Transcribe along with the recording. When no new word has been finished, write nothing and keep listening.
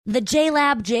The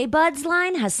JLab J-Buds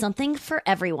line has something for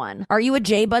everyone. Are you a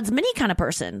J-Buds mini kind of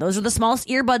person? Those are the smallest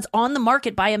earbuds on the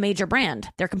market by a major brand.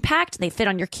 They're compact, they fit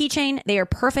on your keychain, they are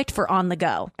perfect for on the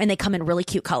go, and they come in really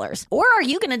cute colors. Or are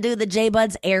you going to do the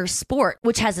J-Buds Air Sport,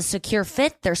 which has a secure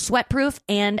fit, they're sweat-proof,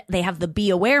 and they have the Be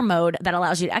Aware mode that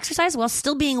allows you to exercise while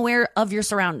still being aware of your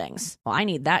surroundings. Well, I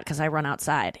need that because I run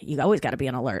outside. You always got to be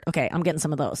on alert. Okay, I'm getting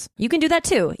some of those. You can do that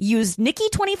too. Use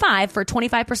Nikki25 for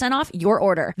 25% off your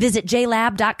order. Visit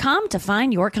JLab.com to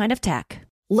find your kind of tech.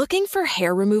 Looking for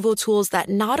hair removal tools that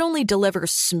not only deliver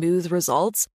smooth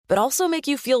results, but also make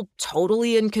you feel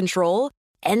totally in control?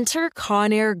 Enter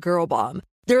Conair Girl Bomb.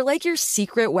 They're like your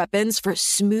secret weapons for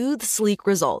smooth, sleek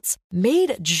results.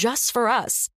 Made just for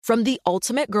us. From the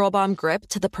ultimate Girl Bomb grip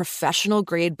to the professional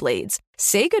grade blades,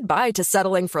 say goodbye to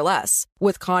settling for less.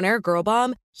 With Conair Girl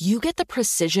Bomb, you get the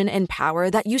precision and power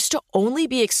that used to only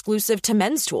be exclusive to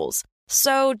men's tools.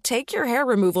 So take your hair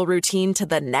removal routine to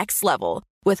the next level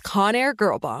with Conair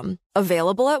Girl Bomb.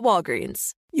 Available at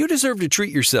Walgreens. You deserve to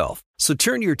treat yourself, so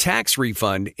turn your tax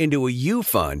refund into a U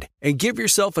fund and give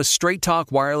yourself a Straight Talk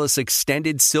Wireless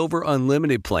Extended Silver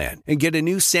Unlimited plan and get a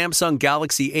new Samsung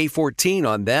Galaxy A14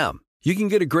 on them. You can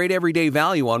get a great everyday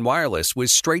value on wireless with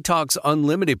Straight Talk's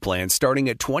Unlimited plan starting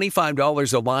at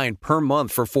 $25 a line per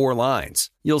month for 4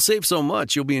 lines. You'll save so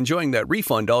much you'll be enjoying that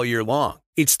refund all year long.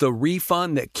 It's the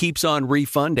refund that keeps on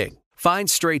refunding. Find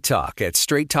Straight Talk at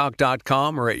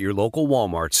straighttalk.com or at your local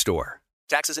Walmart store.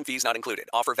 Taxes and fees not included.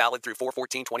 Offer valid through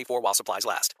 4/14/24 while supplies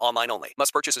last. Online only.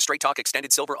 Must purchase a Straight Talk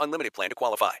Extended Silver Unlimited plan to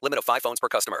qualify. Limit of 5 phones per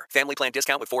customer. Family plan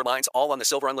discount with 4 lines, all on the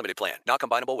Silver Unlimited plan. Not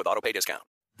combinable with autopay discount.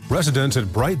 Residents at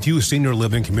Brightview Senior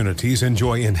Living Communities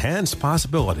enjoy enhanced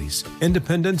possibilities,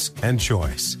 independence, and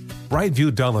choice.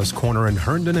 Brightview Dulles Corner in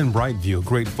Herndon and Brightview,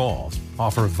 Great Falls,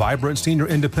 offer vibrant senior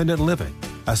independent living,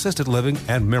 assisted living,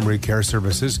 and memory care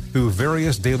services through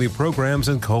various daily programs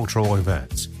and cultural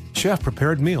events.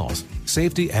 Chef-prepared meals,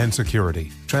 safety and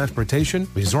security, transportation,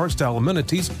 resort-style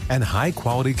amenities, and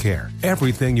high-quality care.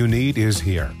 Everything you need is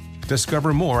here.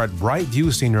 Discover more at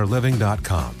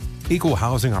brightviewseniorliving.com. Equal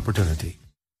housing opportunity.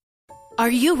 Are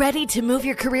you ready to move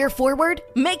your career forward?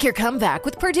 Make your comeback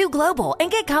with Purdue Global and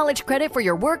get college credit for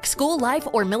your work, school, life,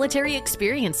 or military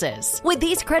experiences. With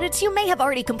these credits, you may have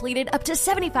already completed up to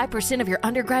 75% of your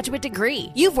undergraduate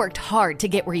degree. You've worked hard to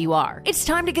get where you are. It's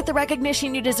time to get the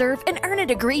recognition you deserve and earn a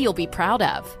degree you'll be proud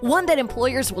of. One that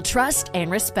employers will trust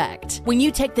and respect. When you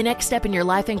take the next step in your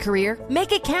life and career,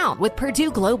 make it count with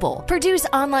Purdue Global, Purdue's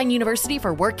online university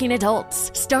for working adults.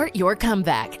 Start your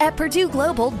comeback at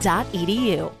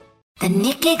purdueglobal.edu. The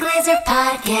Nikki Glazer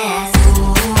Podcast. The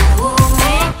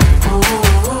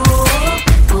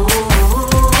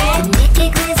Nikki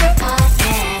Glazer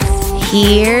Podcast.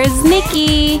 Here's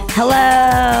Nikki.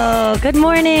 Hello. Good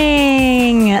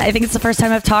morning. I think it's the first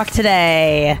time I've talked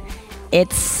today.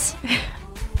 It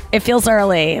feels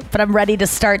early, but I'm ready to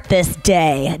start this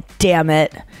day. Damn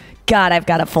it. God, I've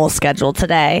got a full schedule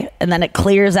today. And then it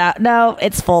clears out. No,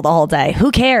 it's full the whole day.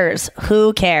 Who cares?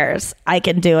 Who cares? I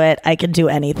can do it. I can do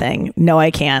anything. No,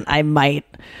 I can't. I might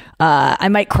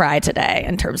cry today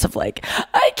in terms of like,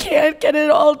 I can't get it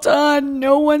all done.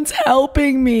 No one's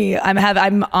helping me.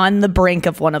 I'm on the brink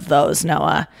of one of those,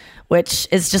 Noah, which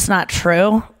is just not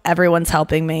true. Everyone's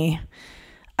helping me.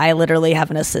 I literally have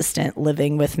an assistant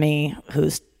living with me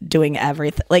who's doing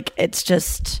everything. Like, it's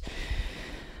just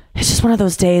one of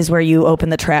those days where you open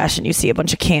the trash and you see a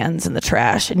bunch of cans in the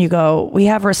trash and you go, we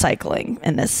have recycling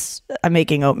in this. I'm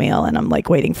making oatmeal and I'm like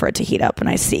waiting for it to heat up and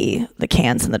I see the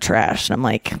cans in the trash and I'm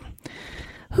like,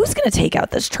 who's going to take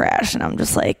out this trash? And I'm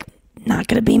just like, not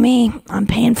going to be me. I'm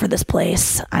paying for this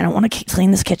place. I don't want to clean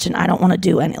this kitchen. I don't want to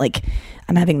do any, like,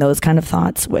 I'm having those kind of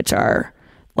thoughts, which are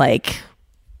like,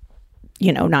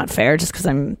 you know, not fair just because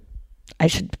I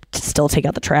should still take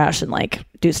out the trash and like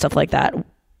do stuff like that.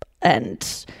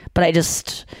 But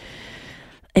it's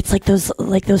like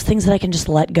those things that I can just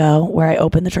let go, where I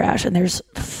open the trash and there's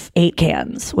 8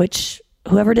 cans, which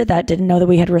whoever did that didn't know that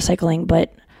we had recycling,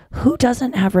 but who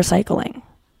doesn't have recycling?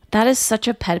 That is such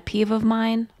a pet peeve of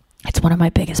mine. It's one of my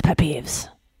biggest pet peeves.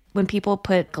 When people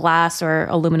put glass or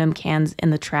aluminum cans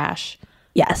in the trash.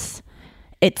 Yes.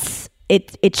 It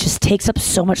just takes up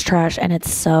so much trash and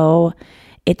it's so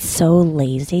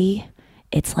lazy.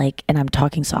 It's like, and I'm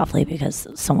talking softly because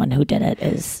someone who did it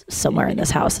is somewhere in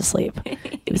this house asleep.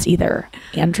 It was either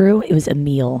Andrew, it was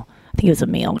Emil. I think it was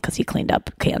Emil because he cleaned up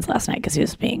cans last night because he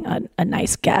was being a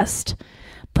nice guest.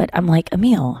 But I'm like,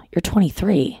 Emil, you're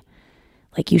 23.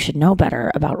 Like, you should know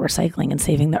better about recycling and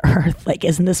saving the earth. Like,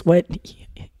 isn't this what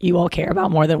you all care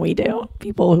about more than we do?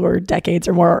 People who are decades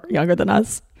or more younger than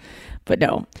us. But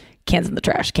no, cans in the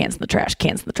trash, cans in the trash,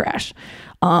 cans in the trash.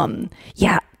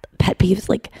 Yeah. pet peeves,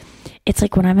 like, it's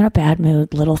like when I'm in a bad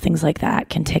mood, little things like that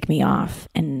can tick me off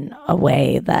in a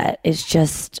way that is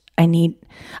just, I need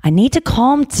to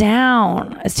calm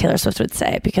down, as Taylor Swift would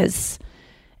say, because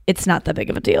it's not that big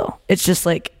of a deal. It's just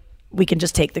like, we can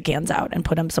just take the cans out and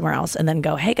put them somewhere else and then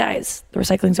go, hey guys, the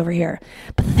recycling's over here.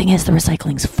 But the thing is, the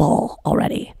recycling's full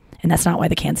already. And that's not why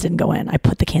the cans didn't go in. I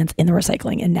put the cans in the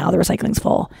recycling and now the recycling's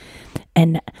full.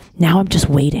 And now I'm just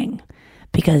waiting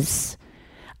because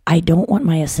I don't want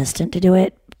my assistant to do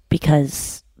it,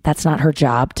 because that's not her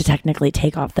job to technically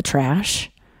take off the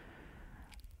trash.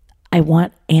 I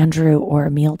want Andrew or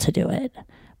Emil to do it,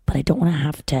 but I don't want to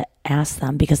have to ask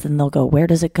them, because then they'll go, where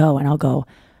does it go? And I'll go,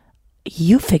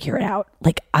 you figure it out.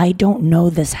 Like, I don't know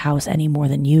this house any more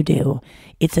than you do.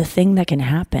 It's a thing that can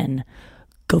happen.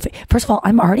 First of all,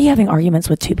 I'm already having arguments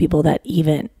with two people that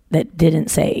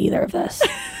didn't say either of this.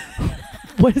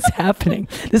 What is happening?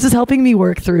 This is helping me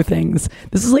work through things.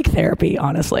 This is like therapy,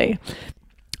 honestly.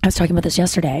 I was talking about this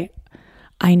yesterday.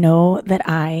 I know that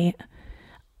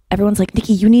everyone's like,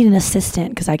 Nikki, you need an assistant,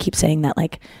 because I keep saying that,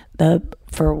 like,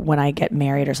 for when I get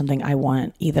married or something, I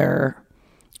want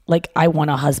I want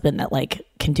a husband that like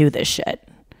can do this shit,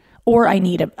 or I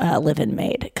need a live-in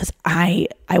maid, because I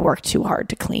work too hard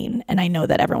to clean, and I know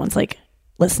that everyone's like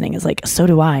listening is like, so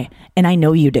do I, and I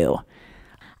know you do.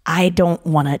 I don't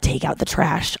want to take out the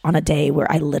trash on a day where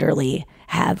I literally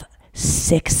have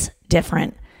 6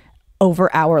 different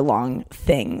over hour long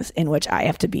things in which I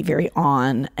have to be very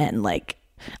on, and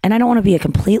I don't want to be a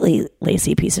completely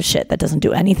lazy piece of shit that doesn't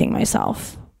do anything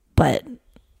myself. But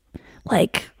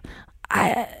like,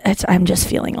 I'm just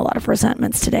feeling a lot of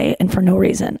resentments today, and for no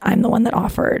reason. I'm the one that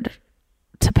offered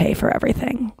to pay for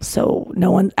everything. So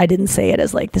I didn't say it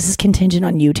as like, this is contingent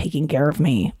on you taking care of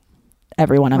me,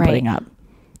 everyone I'm putting up.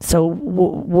 So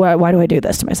why do I do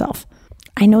this to myself?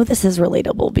 I know this is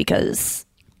relatable because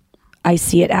I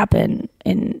see it happen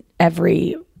in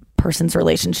every person's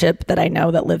relationship that I know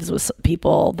that lives with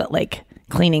people, that like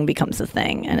cleaning becomes a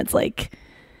thing. And it's like,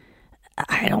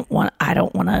 I don't want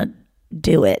to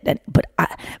do it.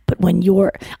 But when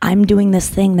I'm doing this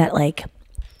thing that like,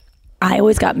 I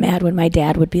always got mad when my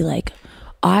dad would be like,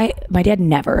 my dad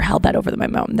never held that over my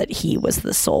mom, that he was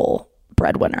the sole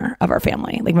breadwinner of our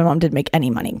family. Like, my mom didn't make any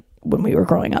money when we were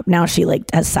growing up. Now she like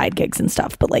has side gigs and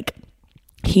stuff, but like,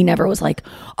 he never was like,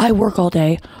 I work all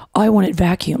day, I want it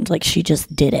vacuumed. Like, she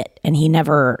just did it, and he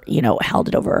never, held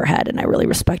it over her head. And I really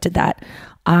respected that.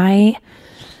 I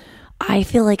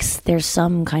feel like there's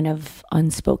some kind of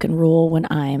unspoken rule when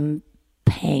I'm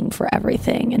paying for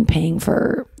everything and paying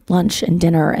for lunch and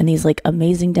dinner and these like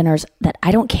amazing dinners, that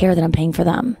I don't care that I'm paying for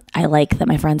them. I like that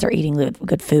my friends are eating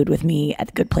good food with me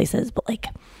at good places, but like,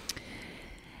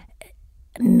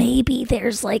 maybe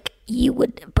there's like,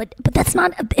 but it's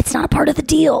not a part of the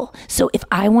deal. So if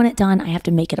I want it done, I have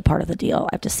to make it a part of the deal.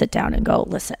 I have to sit down and go,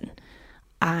 listen,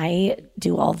 I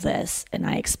do all this and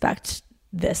I expect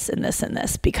this and this and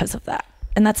this because of that.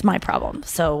 And that's my problem.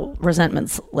 So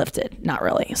resentment's lifted. Not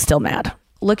really. Still mad.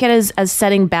 Look at it as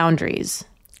setting boundaries.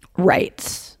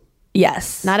 Right.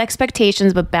 Yes. Not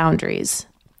expectations, but boundaries.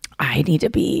 I need to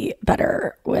be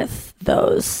better with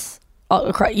those.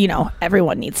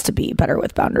 Everyone needs to be better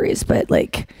with boundaries, but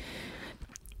like,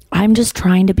 I'm just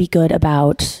trying to be good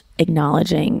about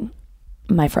acknowledging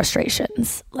my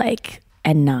frustrations, like,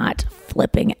 and not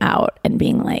flipping out and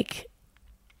being like,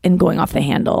 and going off the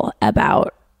handle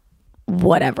about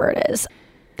whatever it is.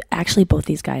 Actually, both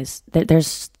these guys,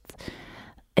 it's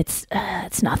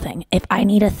nothing. If I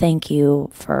need a thank you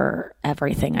for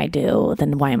everything I do,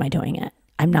 then why am I doing it?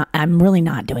 I'm really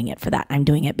not doing it for that. I'm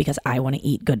doing it because I want to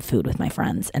eat good food with my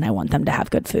friends, and I want them to have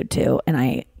good food too, and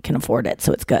I can afford it,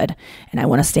 so it's good. And I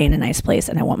want to stay in a nice place,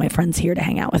 and I want my friends here to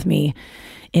hang out with me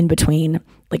in between,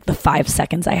 like, the 5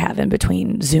 seconds I have in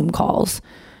between Zoom calls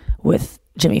with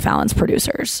Jimmy Fallon's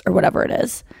producers or whatever it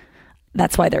is.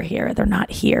 That's why they're here. They're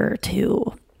not here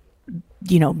to,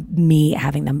 me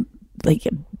having them, like,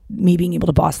 me being able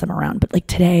to boss them around. But like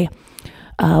today,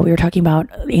 we were talking about,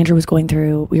 Andrew was going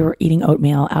through, we were eating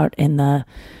oatmeal out in the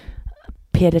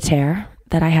pied-à-terre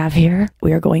that I have here.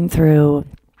 We were going through,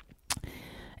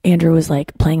 Andrew was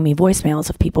like playing me voicemails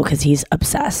of people because he's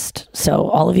obsessed. So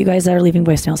all of you guys that are leaving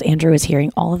voicemails, Andrew is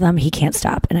hearing all of them. He can't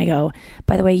stop. And I go,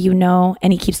 by the way,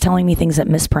 and he keeps telling me things that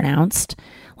mispronounced.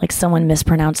 Like, someone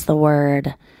mispronounced the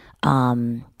word,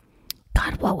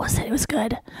 God, what was it? It was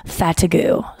good.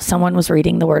 Fatigue. Someone was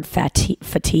reading the word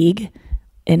fatigue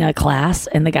in a class,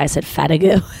 and the guy said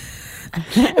fatigue.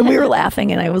 And we were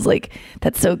laughing, and I was like,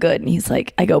 that's so good. And he's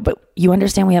like, I go, but you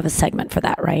understand we have a segment for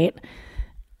that, right?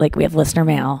 Like, we have listener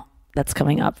mail that's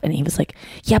coming up. And he was like,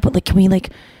 yeah, but like, can we like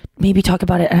maybe talk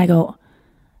about it? And I go,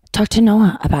 talk to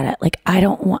Noah about it. Like, I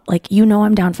don't want, like,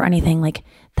 I'm down for anything. Like,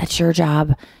 that's your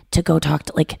job to go talk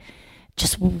to, like,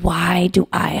 just why do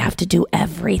I have to do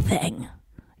everything?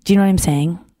 Do you know what I'm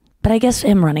saying? But I guess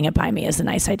him running it by me is a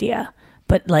nice idea.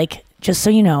 But like, just so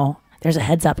you know, there's a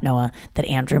heads up, Noah, that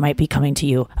Andrew might be coming to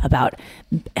you about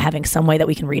having some way that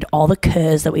we can read all the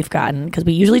cuz that we've gotten, because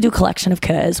we usually do collection of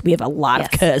cuz. We have a lot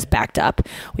of cuz backed up.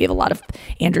 We have a lot of,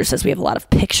 Andrew says we have a lot of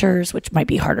pictures, which might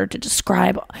be harder to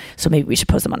describe. So maybe we should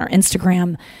post them on our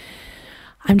Instagram.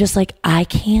 I'm just like, I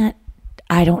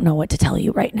don't know what to tell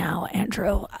you right now,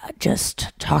 Andrew.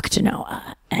 Just talk to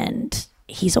Noah. And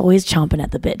he's always chomping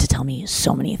at the bit to tell me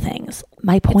so many things.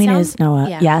 My point is, Noah,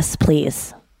 yes,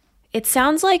 please. It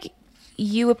sounds like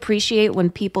you appreciate when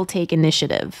people take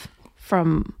initiative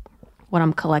from what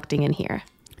I'm collecting in here.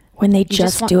 When they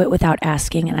just do it without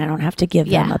asking, and I don't have to give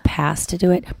them a pass to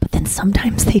do it. But then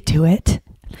sometimes they do it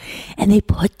and they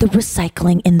put the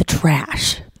recycling in the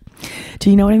trash. Do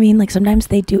you know what I mean? Like, sometimes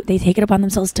they take it upon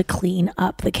themselves to clean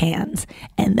up the cans,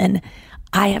 and then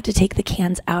I have to take the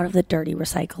cans out of the dirty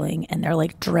recycling, and they're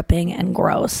like dripping and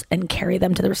gross, and carry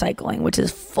them to the recycling, which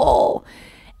is full.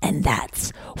 And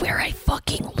that's where I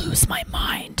fucking lose my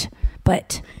mind.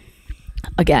 But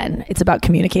again, it's about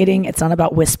communicating. It's not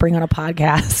about whispering on a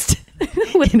podcast.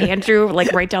 With Andrew,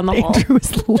 like right down the hall. Andrew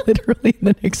is literally in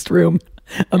the next room.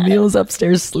 Emil's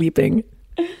upstairs sleeping.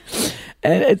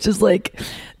 And it's just like,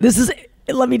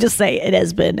 let me just say, it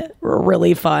has been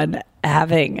really fun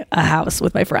having a house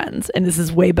with my friends. And this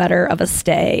is way better of a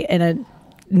stay in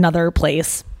another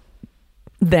place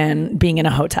than being in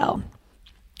a hotel.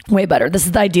 Way better. This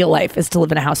is the ideal life, is to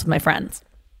live in a house with my friends.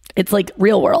 It's like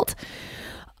real world.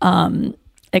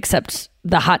 Except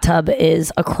the hot tub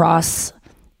is across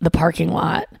the parking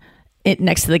lot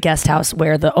next to the guest house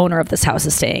where the owner of this house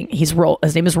is staying. His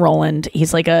name is Roland.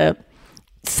 He's like a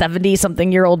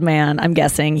 70-something-year-old man, I'm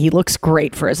guessing. He looks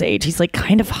great for his age. He's like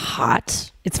kind of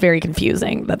hot. It's very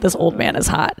confusing that this old man is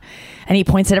hot. And he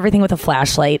points at everything with a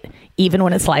flashlight, even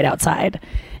when it's light outside.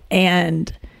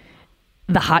 And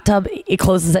the hot tub, it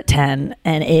closes at 10,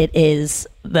 and it is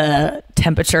the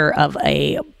temperature of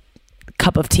a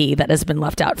cup of tea that has been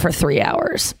left out for 3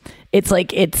 hours. It's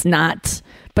like, it's not,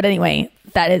 but anyway,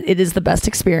 it is the best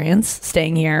experience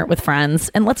staying here with friends.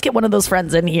 And let's get one of those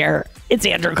friends in here. It's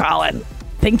Andrew Collin.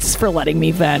 Thanks for letting me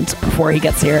vent before he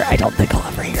gets here. I don't think I'll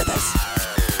ever hear this.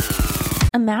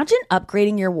 Imagine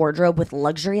upgrading your wardrobe with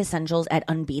luxury essentials at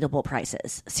unbeatable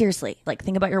prices. Seriously, like,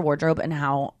 think about your wardrobe and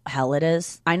how hell it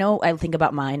is. I know I think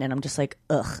about mine and I'm just like,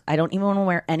 ugh, I don't even want to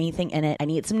wear anything in it. I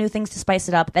need some new things to spice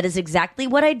it up. That is exactly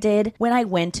what I did when I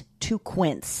went to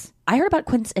Quince. I heard about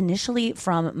Quince initially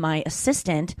from my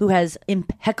assistant, who has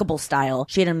impeccable style.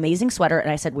 She had an amazing sweater, and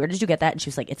I said, where did you get that? And she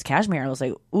was like, it's cashmere. I was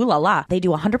like, ooh la la. They do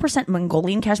 100%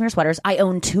 Mongolian cashmere sweaters. I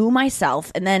own 2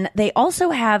 myself. And then they also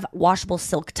have washable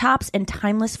silk tops and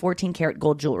timeless 14-karat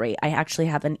gold jewelry. I actually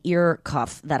have an ear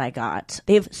cuff that I got.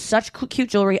 They have such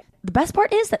cute jewelry. The best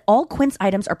part is that all Quince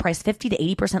items are priced 50 to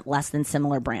 80% less than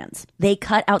similar brands. They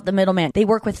cut out the middleman. They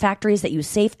work with factories that use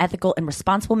safe, ethical, and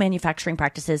responsible manufacturing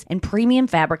practices and premium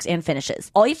fabrics and finishes.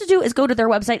 All you have to do is go to their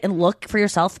website and look for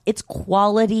yourself. It's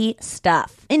quality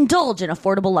stuff. Indulge in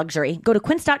affordable luxury. Go to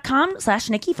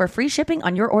quince.com/Nikki for free shipping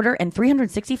on your order and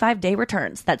 365-day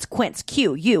returns. That's Quince,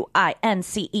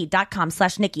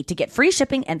 QUINCE.com/Nikki to get free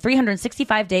shipping and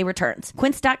 365-day returns.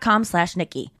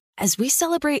 Quince.com/Nikki. As we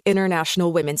celebrate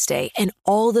International Women's Day and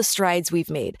all the strides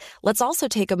we've made, let's also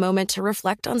take a moment to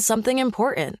reflect on something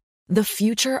important: the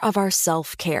future of our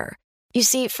self-care. You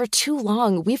see, for too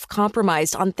long, we've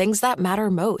compromised on things that matter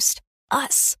most,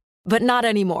 us. But not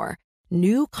anymore.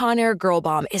 New Conair Girl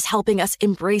Bomb is helping us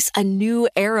embrace a new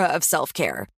era of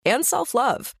self-care and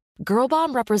self-love. Girl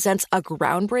Bomb represents a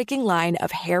groundbreaking line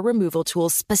of hair removal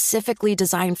tools specifically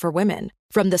designed for women.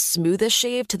 From the smoothest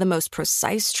shave to the most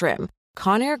precise trim,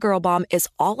 Conair Girl Bomb is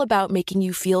all about making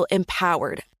you feel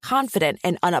empowered, confident,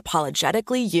 and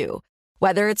unapologetically you.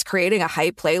 Whether it's creating a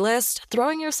hype playlist,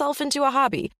 throwing yourself into a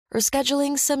hobby, or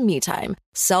scheduling some me time,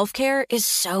 self-care is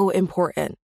so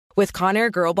important. With Conair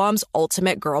Girl Bomb's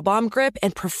ultimate Girl Bomb grip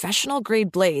and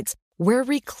professional-grade blades, we're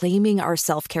reclaiming our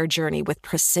self-care journey with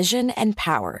precision and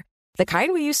power. The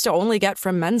kind we used to only get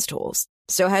from men's tools.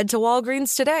 So head to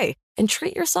Walgreens today and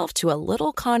treat yourself to a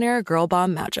little Conair Girl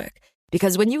Bomb magic.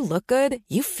 Because when you look good,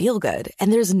 you feel good,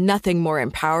 and there's nothing more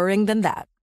empowering than that.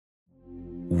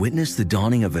 Witness the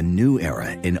dawning of a new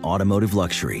era in automotive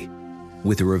luxury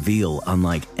with a reveal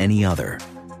unlike any other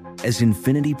as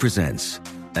Infiniti presents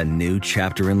a new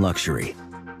chapter in luxury,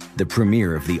 the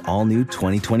premiere of the all-new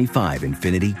 2025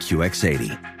 Infiniti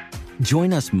QX80.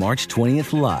 Join us March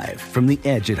 20th live from the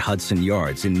Edge at Hudson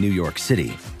Yards in New York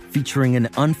City featuring an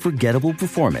unforgettable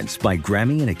performance by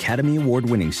Grammy and Academy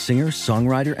Award-winning singer,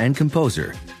 songwriter, and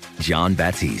composer, Jon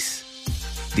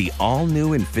Batiste. The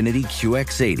all-new Infiniti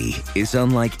QX80 is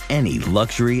unlike any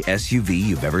luxury SUV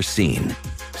you've ever seen.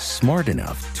 Smart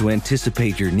enough to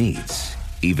anticipate your needs,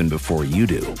 even before you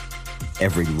do.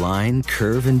 Every line,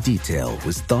 curve, and detail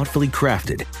was thoughtfully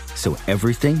crafted, so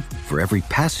everything for every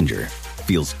passenger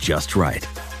feels just right.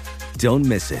 Don't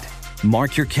miss it.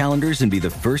 Mark your calendars and be the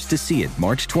first to see it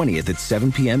March 20th at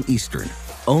 7 p.m. Eastern,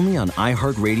 only on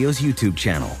iHeartRadio's YouTube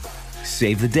channel.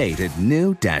 Save the date at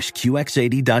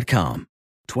new-QX80.com.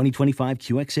 2025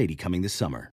 QX80 coming this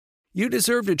summer. You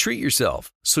deserve to treat yourself,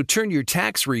 so turn your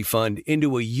tax refund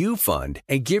into a U fund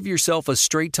and give yourself a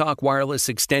Straight Talk Wireless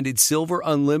Extended Silver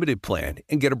Unlimited plan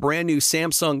and get a brand new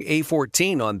Samsung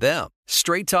A14 on them.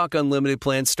 Straight Talk Unlimited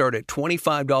plans start at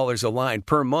 $25 a line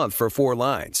per month for 4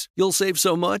 lines. You'll save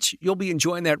so much, you'll be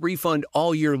enjoying that refund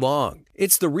all year long.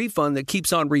 It's the refund that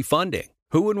keeps on refunding.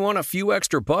 Who would want a few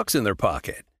extra bucks in their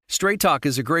pocket? Straight Talk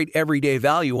is a great everyday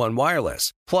value on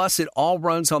wireless. Plus, it all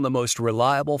runs on the most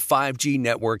reliable 5G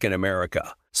network in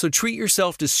America. So treat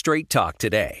yourself to Straight Talk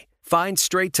today. Find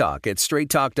Straight Talk at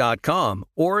straighttalk.com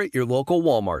or at your local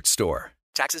Walmart store.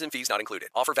 Taxes and fees not included.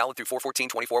 Offer valid through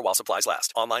 4/14/24 while supplies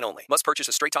last. Online only. Must purchase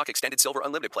a Straight Talk Extended Silver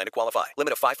Unlimited plan to qualify.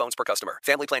 Limit of 5 phones per customer.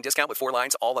 Family plan discount with 4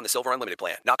 lines all on the Silver Unlimited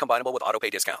plan. Not combinable with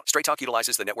autopay discount. Straight Talk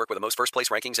utilizes the network with the most first-place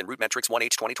rankings and Root Metrics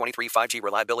 1H 2023 5G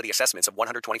reliability assessments of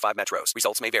 125 metros.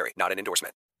 Results may vary. Not an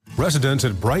endorsement. Residents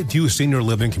at Brightview Senior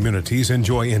Living Communities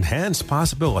enjoy enhanced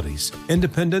possibilities,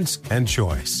 independence, and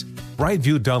choice.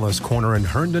 Brightview Dulles Corner in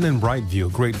Herndon and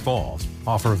Brightview, Great Falls,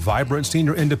 offer vibrant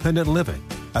senior independent living,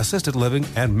 assisted living,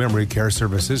 and memory care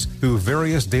services through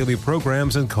various daily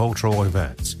programs and cultural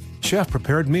events.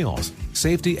 Chef-prepared meals,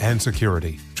 safety and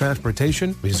security,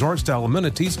 transportation, resort-style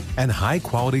amenities, and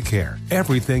high-quality care.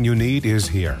 Everything you need is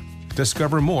here.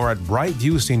 Discover more at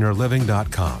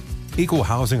brightviewseniorliving.com. Equal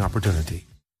housing opportunity.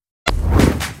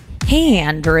 Hey,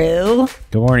 Andrew.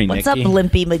 Good morning, What's Nikki. up,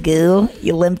 Limpy Magoo?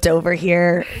 You limped over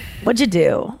here. What'd you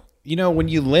do? You know, when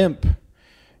you limp,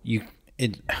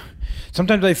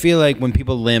 sometimes I feel like when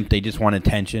people limp, they just want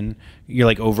attention. You're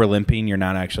like over limping. You're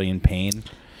not actually in pain.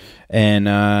 And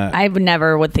I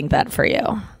never would think that for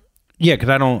you. Yeah, because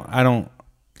I don't.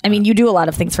 I mean, you do a lot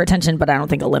of things for attention, but I don't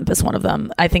think a limp is one of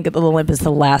them. I think the limp is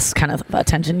the last kind of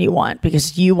attention you want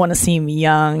because you want to seem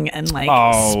young and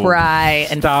spry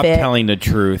and stop fit. telling the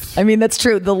truth. I mean, that's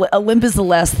true. A limp is the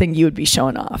last thing you would be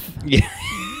showing off. Yeah.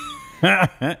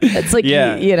 It's like,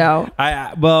 you know.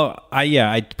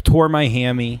 I tore my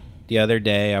hammy the other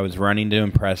day. I was running to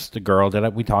impress the girl.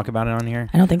 Did we talk about it on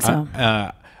here? I don't think so.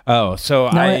 Noah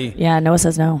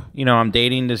says no. You know, I'm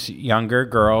dating this younger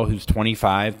girl who's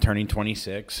 25, turning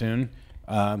 26 soon.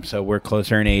 So we're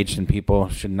closer in age and people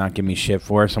should not give me shit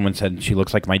for. Someone said she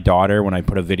looks like my daughter when I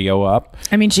put a video up.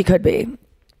 I mean, she could be.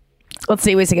 Let's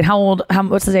see. Wait a second.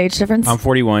 What's the age difference? I'm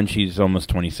 41. She's almost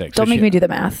 26. Don't make me do the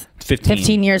math.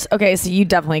 15 years. Okay, so you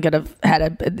definitely could have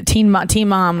had a teen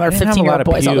mom or 15-year-old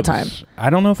boys all the time. I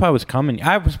don't know if I was coming.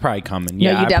 I was probably coming.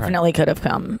 Yeah, you definitely could have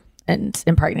come and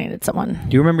impregnated someone.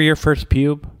 Do you remember your first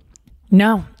pube?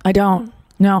 No, I don't.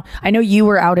 No, I know you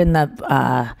were out in the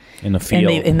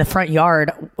field, in the front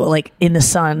yard, like in the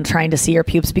sun, trying to see your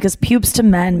pubes because pubes to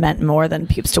men meant more than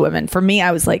pubes to women. For me,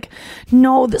 I was like,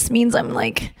 no, this means I'm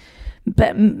like,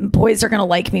 boys are gonna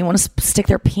like me, want to stick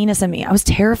their penis in me. I was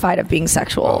terrified of being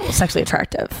sexually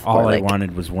attractive. All I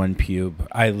wanted was one pube.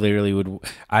 I literally would.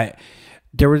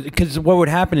 Because what would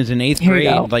happen is in 8th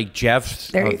grade, like Jeff's.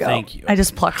 There you go. Thank you. I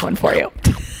just plucked one for you.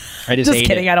 I just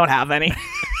kidding. I don't have any.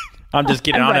 I'm just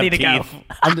kidding. I'm ready to go.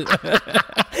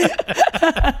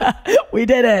 We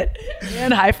did it.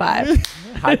 And high five.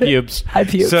 High pubes. High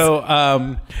pubes. So,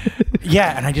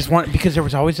 yeah, and I just because there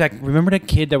was always remember that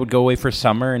kid that would go away for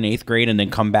summer in 8th grade and then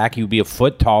come back? He would be a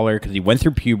foot taller because he went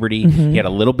through puberty. Mm-hmm. He had a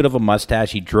little bit of a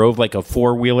mustache. He drove like a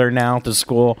 4-wheeler now to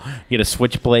school. He had a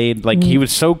switchblade. Like, he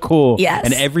was so cool. Yes.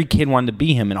 And every kid wanted to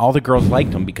be him, and all the girls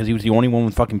liked him because he was the only one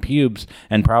with fucking pubes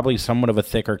and probably somewhat of a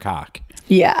thicker cock.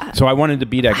 Yeah. So I wanted to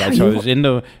be that guy. So I was in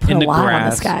the grass. On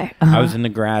this guy. Uh-huh. I was in the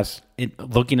grass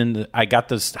looking I got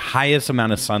this highest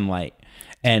amount of sunlight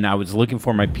and I was looking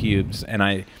for my pubes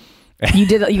and you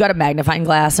got a magnifying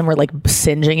glass and were like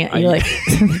singeing it. You're like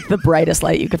the brightest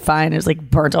light you could find. It was like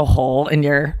burnt a hole in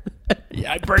your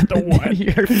I burnt the one.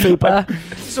 Your fupa.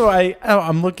 So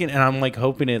I'm looking and I'm like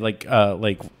hoping it like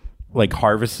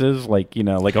harvests, like, you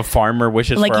know, like a farmer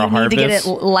wishes for a harvest. Like you need to get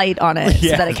it light on it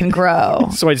so that it can grow.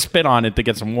 So I spit on it to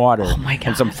get some water. Oh my God.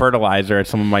 And some fertilizer and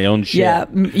some of my own shit. Yeah,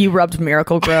 you rubbed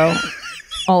Miracle Grow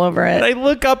all over it. And I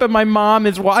look up and my mom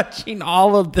is watching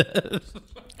all of this.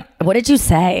 What did you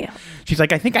say? She's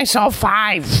like, I think I saw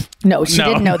 5. No, she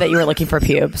didn't know that you were looking for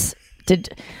pubes.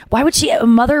 Why would a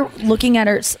mother looking at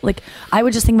her, like, I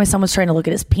would just think my son was trying to look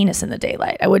at his penis in the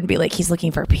daylight. I wouldn't be like, he's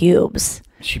looking for pubes.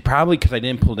 She probably, because I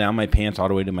didn't pull down my pants all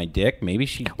the way to my dick. Maybe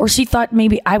she... Or she thought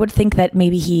I would think that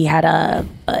maybe he had a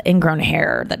ingrown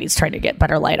hair that he's trying to get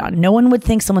better light on. No one would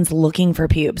think someone's looking for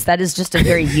pubes. That is just a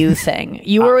very you thing.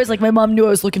 You were always like, my mom knew I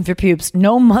was looking for pubes.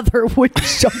 No mother would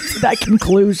jump to that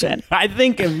conclusion. I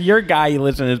think if you're a guy, you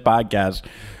listen to this podcast...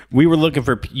 you were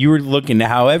looking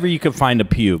however you could find a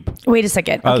pube. Wait a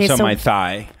second. Okay, so my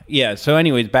thigh. Yeah. So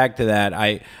anyways, back to that.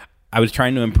 I was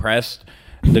trying to impress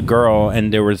the girl,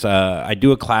 and there was I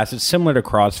do a class. It's similar to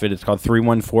CrossFit. It's called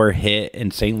 314 HIIT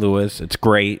in St. Louis. It's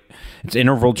great. It's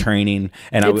interval training,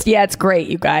 and it's great,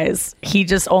 you guys. He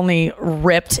just only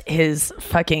ripped his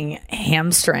fucking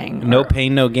hamstring. No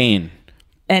pain, no gain.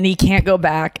 And he can't go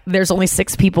back. There's only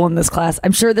 6 people in this class.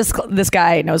 I'm sure this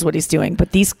guy knows what he's doing,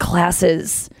 but these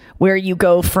classes where you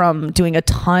go from doing a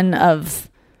ton of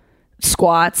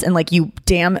squats and you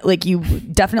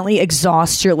definitely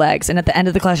exhaust your legs, and at the end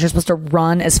of the class you're supposed to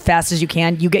run as fast as you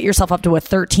can. You get yourself up to a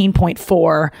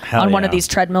 13.4 on one of these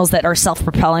treadmills that are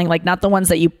self-propelling, not the ones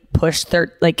that you push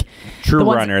True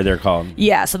Runner, they're called.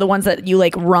 Yeah, so the ones that you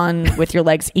run with your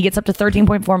legs. He gets up to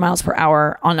 13.4 miles per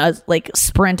hour on a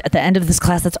sprint at the end of this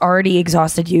class that's already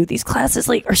exhausted you. These classes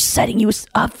are setting you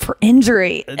up for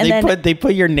injury. And they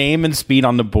put your name and speed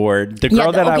on the board. The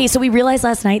girl so we realized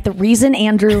last night the reason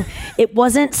Andrew, it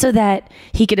wasn't so that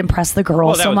he could impress the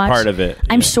girl so much. Part of it.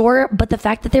 I'm sure, but the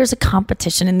fact that there's a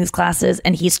competition in these classes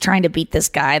and he's trying to beat this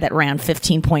guy that ran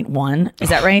 15.1. Is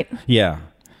that right? Yeah.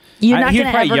 You're not going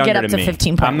to ever get up to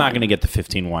 15.1. I'm not going to get to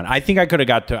 15.1. I think I could have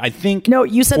got to, No,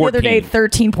 you said 14. the other day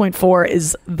 13.4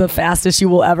 is the fastest you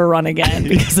will ever run again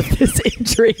because of this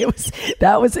injury.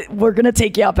 We're going to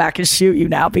take you out back and shoot you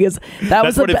now because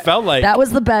that's what it felt like. That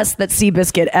was the best that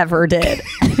Seabiscuit ever did.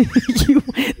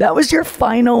 That was your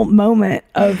final moment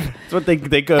of that's what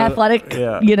they go, athletic,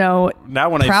 Now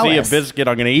when prowess. I see a biscuit,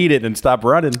 I'm going to eat it and stop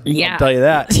running. Yeah. I'll tell you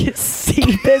that.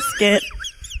 Seabiscuit.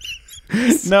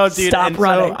 No, dude. Stop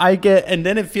running. So and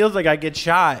then it feels like I get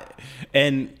shot,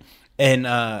 and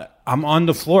I'm on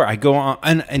the floor. I go on,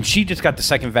 and she just got the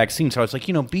second vaccine, so I was like,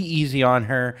 be easy on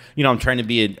her. I'm trying to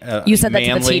be you said manly.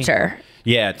 That to the teacher.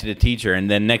 Yeah, to the teacher, and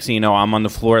then next thing you know, I'm on the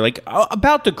floor,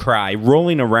 about to cry,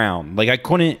 rolling around, I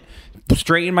couldn't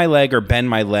straighten my leg or bend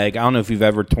my leg. I don't know if you've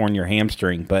ever torn your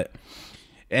hamstring, but.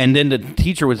 And then the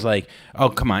teacher was like, "Oh,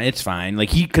 come on, it's fine."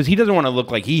 Because he doesn't want to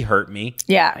look like he hurt me.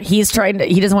 Yeah, he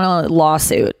doesn't want a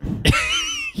lawsuit.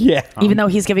 Yeah, even though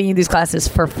he's giving you these classes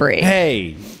for free.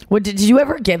 Hey, did you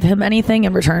ever give him anything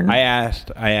in return? I asked,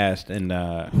 and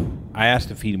I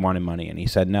asked if he wanted money, and he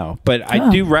said no. But I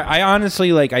do. I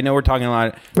honestly I know we're talking a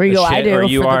lot. Where you go? Shit, I do. Or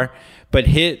you are, but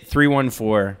HIIT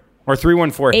 314 or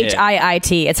 314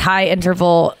 HIIT. It's high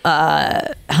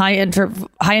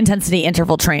intensity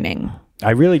interval training.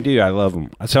 I really do. I love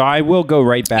them. So I will go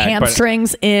right back.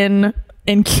 Hamstrings in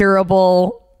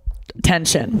incurable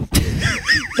tension.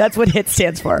 That's what HIIT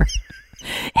stands for.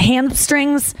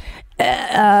 Hamstrings.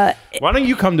 Why don't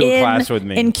you come to a class with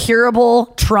me? Incurable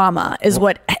trauma is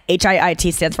what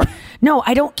HIIT stands for. No,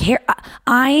 I don't care.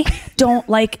 I don't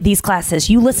like these classes.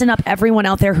 You listen up, everyone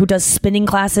out there who does spinning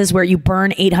classes where you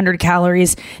burn 800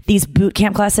 calories, these boot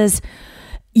camp classes,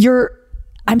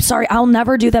 I'm sorry, I'll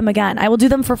never do them again. I will do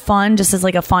them for fun, just as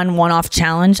a fun one-off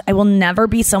challenge. I will never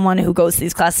be someone who goes to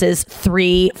these classes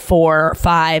 3, 4,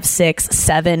 5, 6,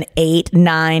 7, 8,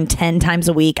 9, 10 times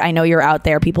a week. I know you're out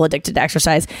there, people addicted to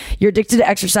exercise. You're addicted to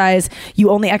exercise. You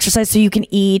only exercise so you can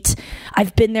eat.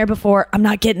 I've been there before. I'm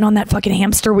not getting on that fucking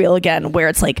hamster wheel again where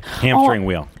it's hamstring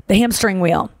wheel. The hamstring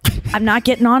wheel. I'm not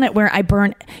getting on it where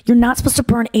you're not supposed to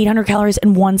burn 800 calories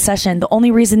in one session. The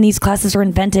only reason these classes are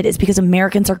invented is because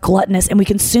Americans are gluttonous and we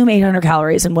consume 800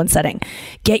 calories in one setting.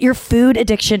 Get your food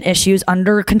addiction issues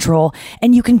under control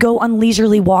and you can go on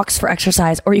leisurely walks for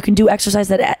exercise, or you can do exercise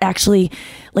that actually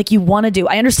you want to do.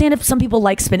 I understand if some people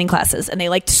like spinning classes and they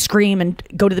like to scream and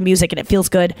go to the music and it feels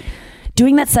good.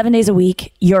 Doing that 7 days a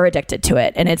week, you're addicted to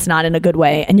it and it's not in a good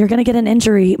way. And you're going to get an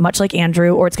injury much like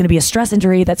Andrew, or it's going to be a stress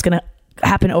injury that's going to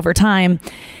happen over time.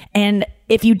 And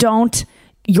if you don't,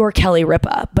 you're Kelly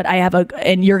Ripa. But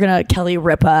and you're going to Kelly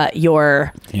Ripa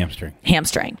your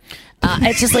hamstring.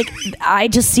 It's just I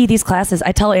just see these classes.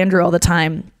 I tell Andrew all the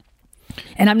time,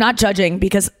 and I'm not judging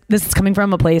because this is coming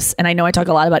from a place, and I know I talk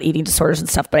a lot about eating disorders and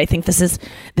stuff, but I think this is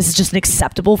just an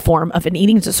acceptable form of an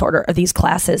eating disorder, of these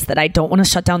classes, that I don't want to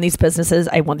shut down these businesses.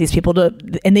 I want these people to,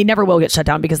 and they never will get shut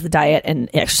down because the diet and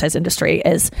exercise industry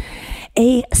is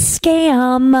a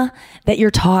scam, that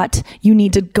you're taught you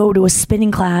need to go to a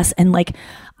spinning class and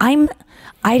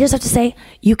I just have to say,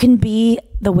 you can be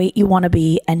the weight you want to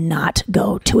be and not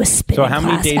go to a spinning So class how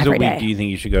many days a every week day. do you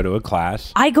think you should go to a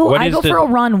class? I go for a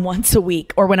run once a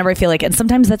week or whenever I feel like it. And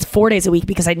sometimes that's 4 days a week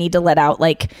because I need to let out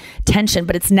like tension,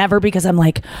 but it's never because I'm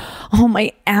like, oh,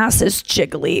 my ass is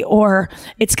jiggly, or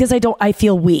it's because I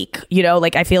feel weak, you know,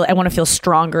 like I want to feel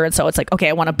stronger. And so it's like, okay,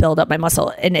 I want to build up my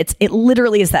muscle. And it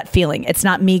literally is that feeling. It's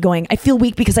not me going, I feel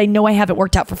weak because I know I haven't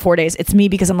worked out for 4 days. It's me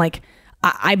because I'm like,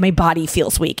 my body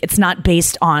feels weak. It's not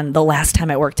based on the last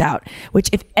time I worked out, which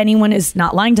if anyone is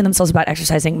not lying to themselves about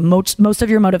exercising, most of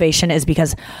your motivation is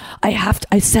because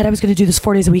I said I was going to do this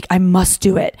 4 days a week. I must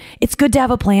do it. It's good to have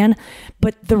a plan,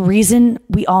 but the reason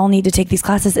we all need to take these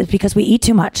classes is because we eat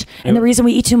too much. And the reason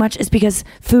we eat too much is because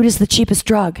food is the cheapest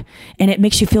drug and it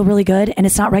makes you feel really good and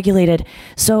it's not regulated.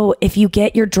 So if you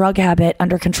get your drug habit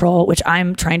under control, which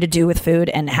I'm trying to do with food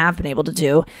and have been able to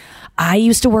do, I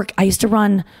used to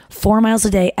run 4 miles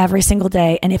a day every single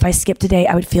day. And if I skipped a day,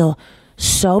 I would feel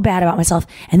so bad about myself.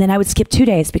 And then I would skip 2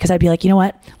 days because I'd be like, you know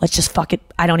what? Let's just fuck it.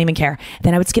 I don't even care.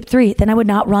 Then I would skip 3. Then I would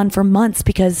not run for months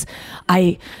because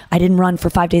I didn't run for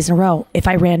 5 days in a row. If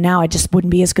I ran now, I just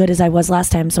wouldn't be as good as I was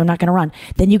last time. So I'm not going to run.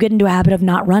 Then you get into a habit of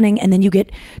not running and then you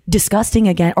get disgusting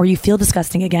again, or you feel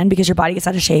disgusting again because your body gets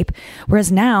out of shape.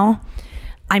 Whereas now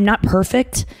I'm not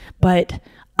perfect, but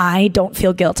I don't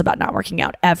feel guilt about not working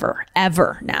out ever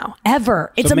now.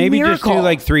 It's so a maybe miracle. just do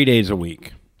like 3 days a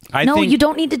week. You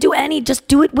don't need to do any. Just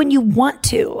do it when you want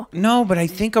to. No, but I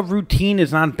think a routine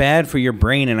is not bad for your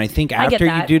brain. And I think after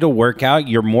you that. do the workout,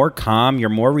 you're more calm, you're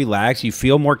more relaxed, you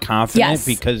feel more confident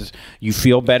because you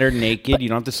feel better naked. You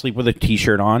don't have to sleep with a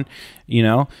t-shirt on, you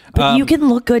know? But you can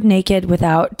look good naked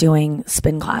without doing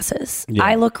spin classes. Yeah.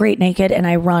 I look great naked and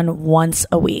I run once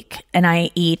a week and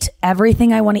I eat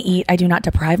everything I want to eat. I do not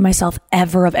deprive myself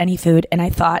ever of any food. And I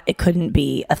thought it couldn't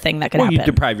be a thing that could happen. You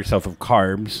deprive yourself of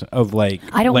carbs, of like,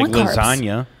 I don't want carbs.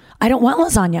 lasagna. I don't want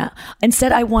lasagna.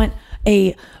 Instead, I want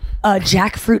a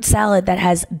jackfruit salad that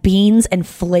has beans and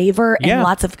flavor and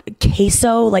lots of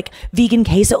queso, like vegan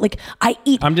queso. Like I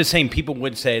eat. I'm just saying people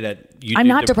would say that I'm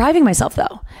not depriving myself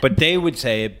though. But they would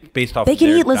say it based off they of can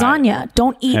their eat lasagna. diet.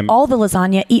 Don't eat all the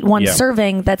lasagna. Eat one Yeah.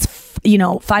 serving that's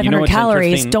 500 what's calories.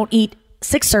 interesting? Don't eat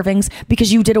 6 servings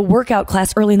because you did a workout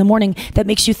class early in the morning that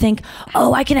makes you think,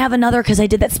 oh, I can have another because I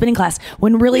did that spinning class.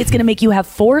 When really it's going to make you have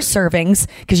 4 servings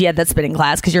because you had that spinning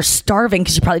class because you're starving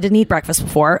because you probably didn't eat breakfast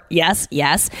before. Yes.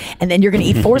 And then you're going to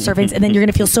eat 4 servings and then you're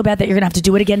going to feel so bad that you're going to have to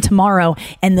do it again tomorrow.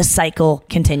 And the cycle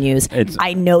continues.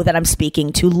 I know that I'm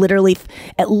speaking to literally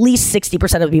at least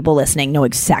 60% of the people listening know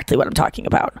exactly what I'm talking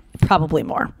about. Probably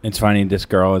more. It's funny. This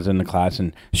girl is in the class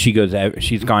and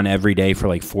she's gone every day for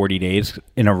like 40 days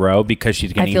in a row because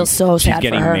she's getting. I feel so sad she's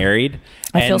getting for her. married.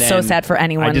 I feel so sad for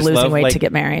anyone losing weight to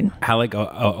get married. How like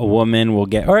a woman will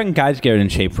get, or guys get in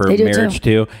shape for They do marriage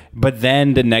too. But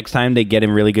then the next time they get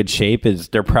in really good shape is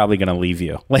they're probably going to leave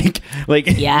you. Like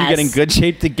Yes. you get in good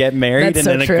shape to get married, That's and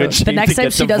so then true. a good shape The next to time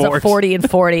get she does a divorced. 40 and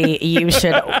 40, you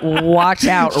should watch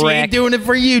out, She Rick. ain't doing it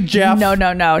for you, Jeff.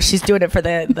 No. She's doing it for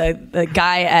the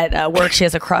guy at work she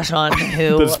has a crush on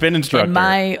who, The spin instructor. in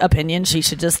my opinion, she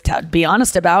should just be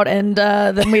honest about, and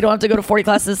then we don't have to go to 40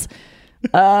 classes.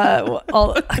 God,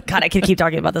 I can keep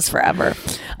talking about this forever.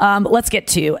 Let's get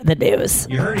to the news.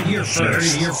 You heard it here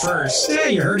first. Yeah,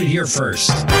 you heard it here first.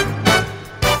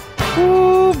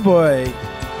 Oh boy.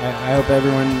 I hope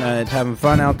everyone is having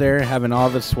fun out there, having all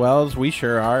the swells. We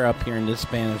sure are up here in this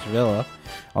Spanish villa.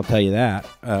 I'll tell you that.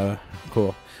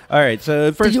 Cool. All right, so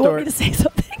the first Did you story. want me to say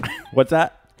something? What's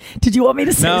that? Did you want me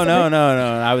to say something?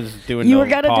 No. I was doing You no were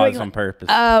kind of pause doing on purpose.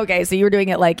 Oh, okay. So you were doing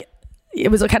it like it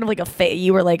was kind of like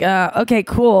you were like, okay,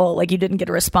 cool. Like you didn't get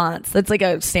a response. That's like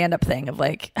a stand-up thing of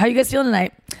like, how you guys feeling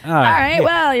tonight? All right. yeah.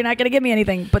 Well, you're not going to give me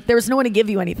anything, but there was no one to give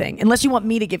you anything unless you want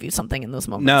me to give you something in those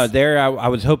moments. No, I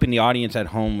was hoping the audience at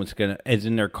home is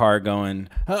in their car going,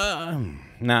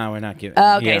 no, we're not giving.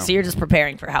 Okay. So you're just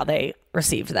preparing for how they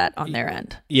received that on their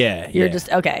end. Yeah. You're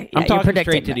just, okay. Yeah, I'm you're talking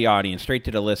predicting straight to it. the audience, straight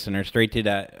to the listener, straight to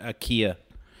that Kia.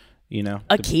 You know,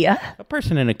 A Kia? A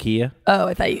person in a Kia. Oh,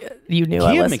 I thought you knew.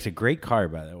 Kia makes a great car,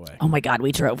 by the way. Oh my God,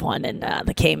 we drove one in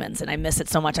the Caymans, and I miss it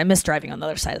so much. I miss driving on the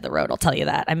other side of the road. I'll tell you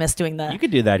that. I miss doing the. You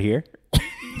could do that here.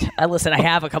 Listen, I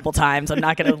have a couple times. I'm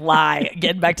not going to lie.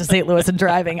 Getting back to St. Louis and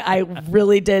driving, I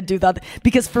really did do that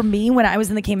because for me, when I was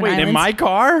in the Cayman Islands, in my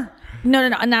car? No,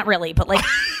 not really. But like,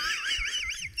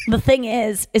 the thing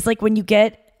is like when you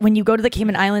go to the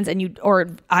Cayman Islands or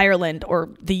Ireland or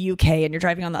the UK, and you're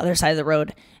driving on the other side of the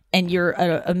road, and you're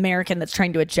an American that's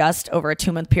trying to adjust over a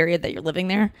 2-month period that you're living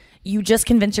there, you just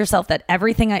convince yourself that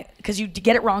everything because you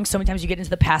get it wrong so many times. You get into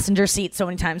the passenger seat so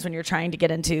many times when you're trying to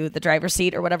get into the driver's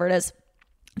seat or whatever it is,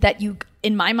 that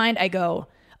in my mind, I go,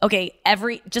 okay,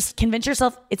 just convince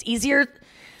yourself it's easier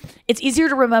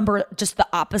to remember just the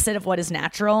opposite of what is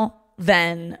natural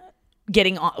than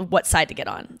getting on what side to get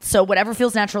on. So whatever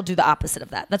feels natural, do the opposite of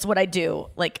that. That's what I do,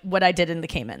 like what I did in the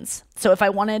Caymans. So if I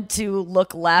wanted to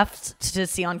look left to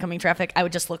see oncoming traffic, I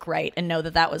would just look right and know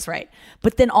that that was right.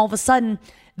 But then all of a sudden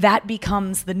that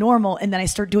becomes the normal, and then I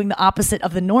start doing the opposite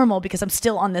of the normal because I'm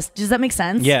still on this. Does that make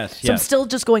sense? Yes. So I'm still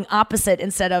just going opposite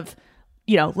instead of,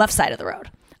 left side of the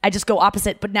road. I just go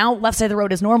opposite, but now left side of the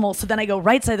road is normal. So then I go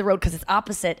right side of the road because it's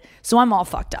opposite. So I'm all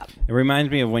fucked up. It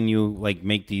reminds me of when you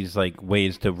make these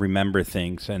ways to remember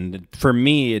things. And for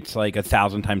me, it's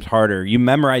 1,000 times harder. You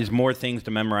memorize more things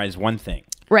to memorize one thing.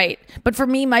 Right. But for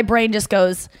me, my brain just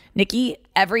goes, Nikki,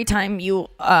 every time you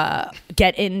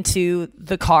get into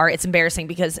the car, it's embarrassing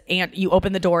because you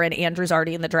open the door and Andrew's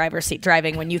already in the driver's seat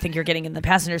driving when you think you're getting in the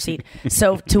passenger seat.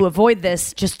 So to avoid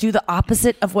this, just do the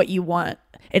opposite of what you want.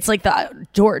 It's like the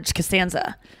George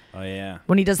Costanza. Oh, yeah.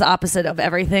 When he does the opposite of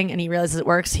everything and he realizes it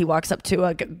works, he walks up to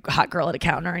a hot girl at a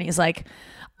counter and he's like,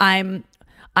 I'm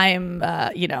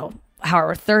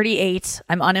 38,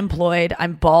 I'm unemployed,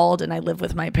 I'm bald, and I live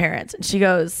with my parents. And she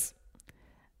goes,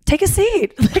 take a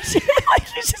seat.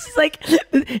 She's like,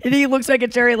 and he looks back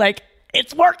at Jerry like,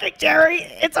 it's working, Jerry.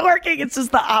 It's working. It's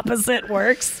just the opposite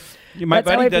works. My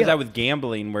buddy does that with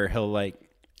gambling where he'll he'll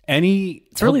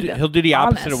do the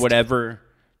opposite of whatever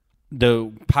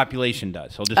the population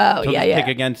does. He'll just pick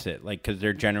against it, because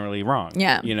they're generally wrong.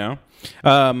 Yeah.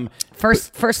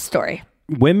 First story.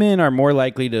 Women are more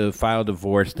likely to file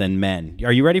divorce than men.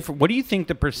 Are you ready for what do you think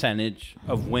the percentage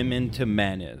of women to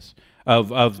men is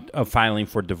of filing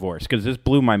for divorce? Because this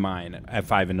blew my mind at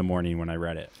 5 a.m. when I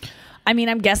read it. I mean,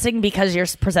 I'm guessing because you're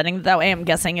presenting it that way, I'm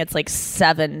guessing it's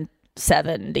 70%.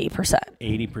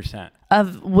 80%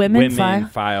 of women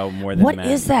file more than men. What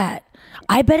is that?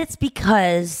 I bet it's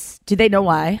because, do they know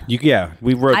why? We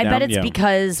wrote down. I bet it's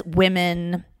because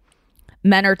men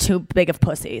are too big of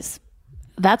pussies.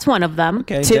 That's one of them.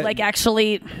 Okay. To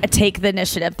actually take the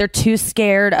initiative. They're too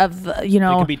scared of, They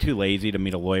could be too lazy to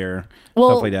meet a lawyer,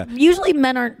 stuff like that. Usually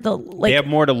men aren't they have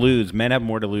more to lose. Men have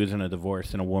more to lose in a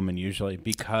divorce than a woman usually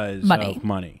because of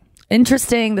money.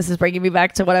 Interesting. This is bringing me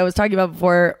back to what I was talking about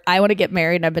before. I want to get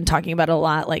married, and I've been talking about it a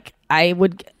lot. I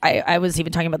was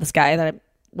even talking about this guy that I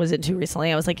was into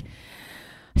recently. I was like,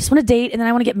 I just want to date, and then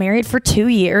I want to get married for 2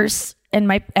 years. And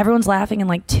everyone's laughing,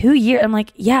 and 2 years. I'm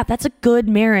like, yeah, that's a good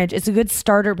marriage. It's a good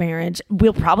starter marriage.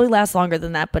 We'll probably last longer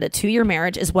than that, but a 2-year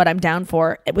marriage is what I'm down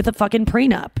for with a fucking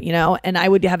prenup, And I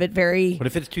would have it very. But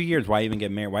if it's 2 years, why even get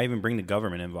married? Why even bring the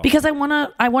government involved? Because I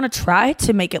wanna try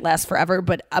to make it last forever,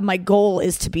 but my goal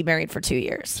is to be married for 2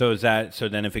 years. So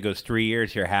then if it goes 3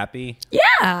 years, you're happy? Yeah,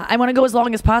 I want to go as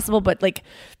long as possible, but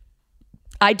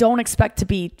I don't expect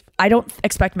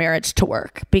marriage to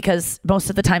work because most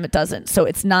of the time it doesn't. So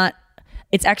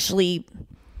it's actually,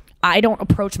 I don't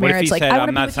approach marriage I want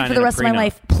to be with you for the rest of my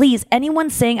life. Please, anyone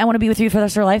saying I want to be with you for the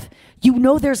rest of your life,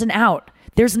 there's an out.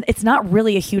 It's not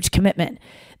really a huge commitment.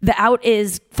 The out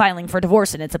is filing for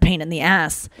divorce, and it's a pain in the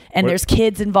ass. And there's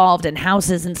kids involved and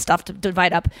houses and stuff to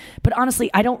divide up. But honestly,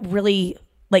 I don't really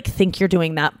think you're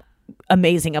doing that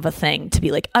amazing of a thing to be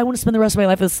I want to spend the rest of my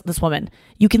life with this woman.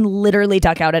 You can literally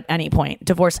duck out at any point.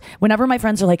 Divorce. Whenever my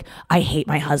friends are like, I hate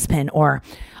my husband, or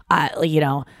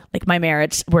my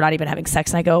marriage, we're not even having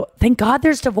sex, and I go, thank God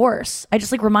there's divorce. I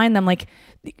just remind them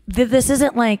this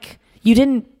isn't you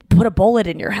didn't put a bullet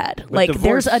in your head. Divorce,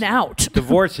 there's an out.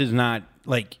 Divorce is not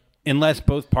unless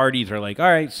both parties are all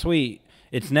right, sweet.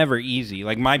 It's never easy.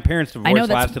 My parents' divorce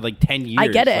lasted 10 years. I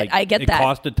get it. I get that. It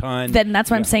cost a ton. Then that's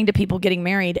why I'm saying to people getting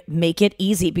married, make it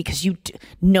easy because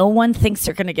no one thinks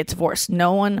they're going to get divorced.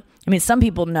 No one. I mean, some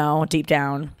people know deep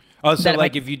down. Oh, so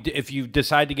if you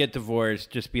decide to get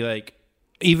divorced, just be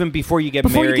even before you get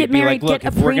married, look,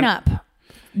 get a prenup.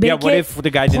 What if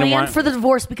the guy didn't want for the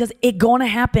divorce because it's going to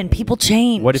happen? People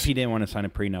change. What if he didn't want to sign a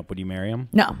prenup? Would you marry him?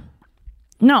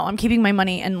 No, I'm keeping my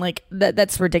money, and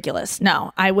that's ridiculous.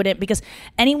 No, I wouldn't, because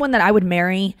anyone that I would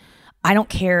marry, I don't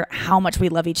care how much we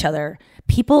love each other.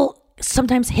 People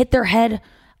sometimes hit their head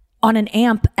on an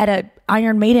amp at a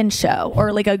Iron Maiden show or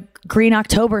a Green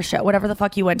October show, whatever the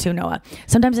fuck you went to, Noah.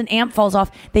 Sometimes an amp falls off,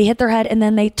 they hit their head, and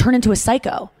then they turn into a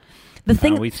psycho. We've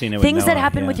seen it with things Noah, that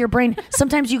happen with your brain.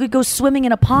 Sometimes you could go swimming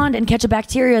in a pond and catch a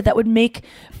bacteria that would make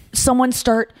someone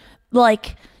start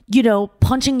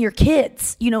punching your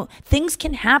kids. Things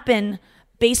can happen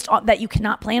based on that you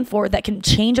cannot plan for, that can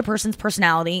change a person's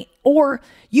personality, or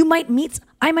you might meet.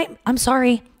 I'm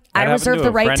sorry. I reserve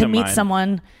the right to meet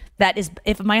someone that is,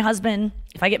 if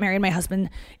I get married, my husband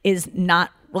is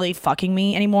not really fucking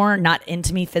me anymore, not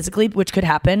into me physically, which could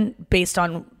happen based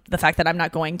on the fact that I'm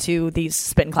not going to these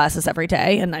spin classes every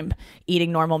day and I'm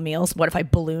eating normal meals. What if I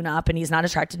balloon up and he's not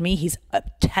attracted to me? He's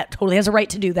totally has a right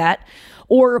to do that.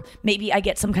 Or maybe I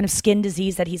get some kind of skin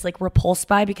disease that he's like repulsed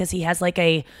by because he has like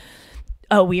a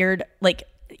weird, like,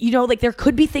 you know, like there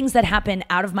could be things that happen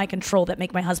out of my control that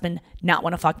make my husband not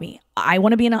want to fuck me. I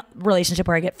want to be in a relationship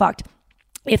where I get fucked.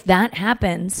 If that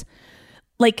happens,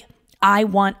 like, I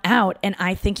want out and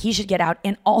I think he should get out.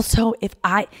 And also if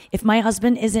my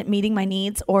husband isn't meeting my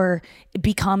needs or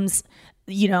becomes,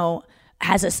 you know,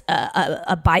 has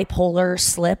a bipolar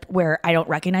slip where I don't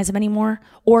recognize him anymore.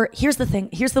 Or here's the thing.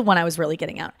 Here's the one I was really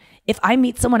getting at. If I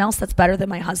meet someone else that's better than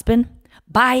my husband,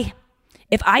 bye.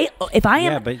 If I am,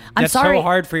 yeah, but I'm that's sorry. so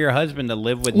hard for your husband to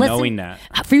live with knowing that.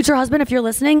 Future husband, if you're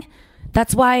listening,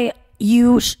 that's why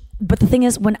but the thing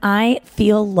is, when I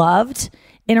feel loved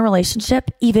in a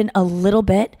relationship, even a little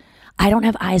bit, I don't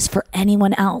have eyes for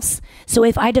anyone else. So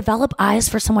if I develop eyes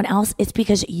for someone else, it's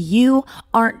because you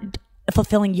aren't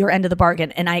fulfilling your end of the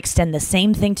bargain. And I extend the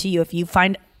same thing to you. If you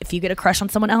get a crush on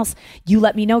someone else, you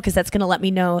let me know, because that's going to let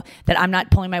me know that I'm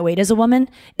not pulling my weight as a woman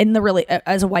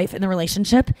as a wife in the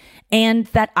relationship, and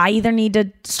that I either need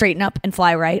to straighten up and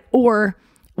fly right, or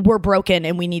we're broken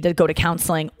and we need to go to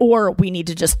counseling, or we need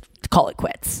to just call it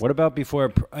quits. What about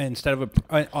before, instead of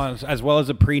as well as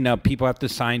a prenup, people have to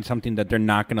sign something that they're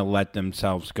not going to let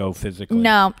themselves go physically?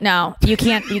 No, you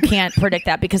can't predict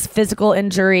that, because physical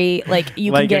injury, like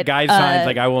you like can get a guy signs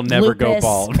like I will never go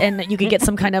bald, and you can get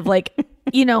some kind of like,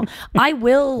 you know, I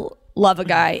will love a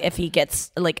guy if he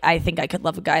gets like, I think I could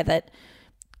love a guy that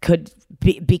could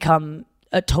become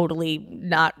a totally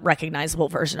not recognizable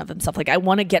version of himself. Like I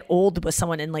want to get old with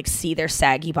someone and like see their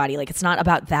saggy body. Like it's not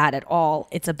about that at all.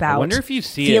 It's about I wonder if you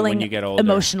see feeling it when you get older.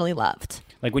 Emotionally loved.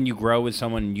 Like when you grow with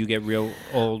someone and you get real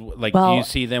old, like Well, do you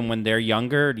see them when they're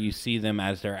younger, or do you see them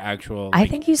as their actual, I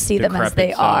think you see them as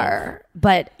they are.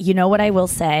 But you know what I will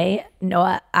say,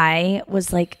 Noah, I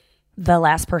was like the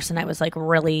last person I was like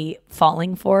really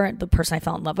falling for, the person I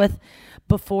fell in love with.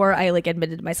 Before I like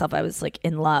admitted to myself I was like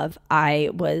in love,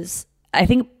 I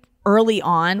think early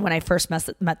on when I first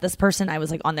met this person, I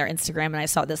was like on their Instagram and I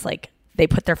saw this, like they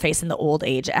put their face in the old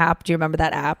age app. Do you remember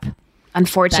that app?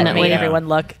 Unfortunately. That made everyone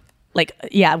look like,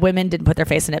 yeah, women didn't put their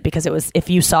face in it because it was, if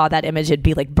you saw that image, it'd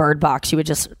be like Bird Box. You would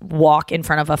just walk in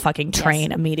front of a fucking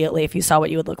train immediately if you saw what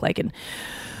you would look like in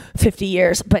 50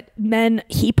 years. But then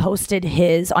he posted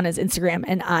his on his Instagram,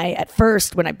 and I at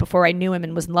first before I knew him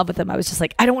and was in love with him, I was just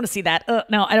like, I don't want to see that.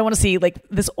 No, I don't want to see like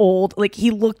this old, like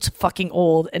he looked fucking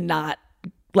old and not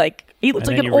like, he looked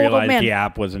like an old man. The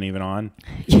app wasn't even on.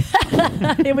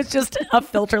 It was just a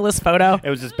filterless photo. It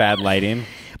was just bad lighting.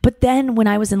 But then when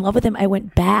I was in love with him, I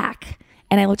went back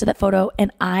and I looked at that photo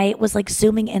and I was like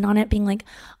zooming in on it, being like,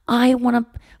 I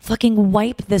want to fucking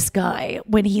wipe this guy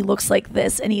when he looks like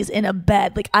this and he's in a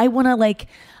bed. Like I want to like,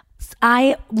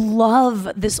 I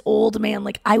love this old man.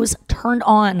 Like I was turned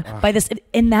on by this,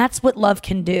 and that's what love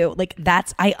can do. Like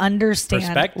I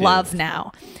understand love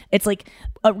now. It's like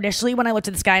initially when I looked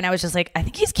at this guy and I was just like, I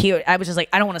think he's cute. I was just like,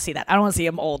 I don't want to see that. I don't want to see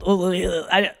him old.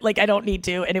 I don't need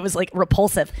to. And it was like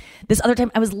repulsive. This other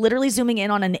time I was literally zooming in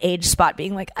on an age spot,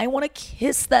 being like, I want to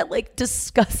kiss that like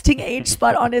disgusting age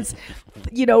spot on his,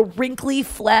 you know, wrinkly,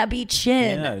 flabby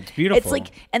chin. Yeah, it's beautiful. It's like,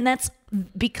 and that's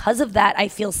because of that, I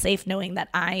feel safe knowing that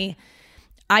I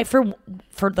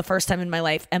for the first time in my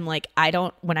life am like,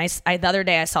 the other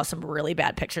day I saw some really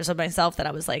bad pictures of myself that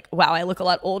I was like, wow, I look a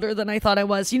lot older than I thought I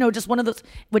was, you know, just one of those,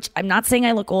 which I'm not saying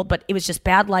I look old, but it was just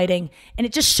bad lighting and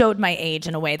it just showed my age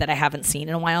in a way that I haven't seen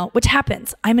in a while, which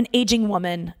happens. I'm an aging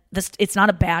woman. It's not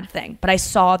a bad thing, but I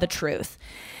saw the truth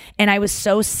and I was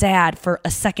so sad for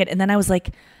a second. And then I was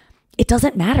like, it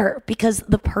doesn't matter, because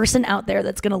the person out there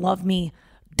that's going to love me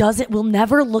will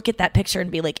never look at that picture and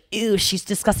be like, ew, she's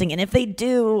disgusting. And if they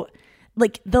do,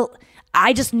 like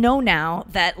I just know now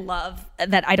that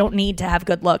I don't need to have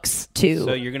good looks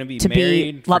So you're going to be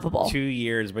married lovable for 2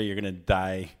 years, but you're going to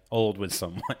die old with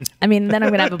someone. I mean, then I'm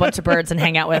going to have a bunch of birds and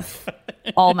hang out with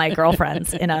all my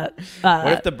girlfriends in a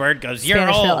what if the bird goes, you're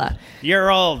Spanish old, villa.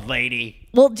 You're old, lady.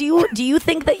 Well, do you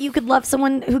think that you could love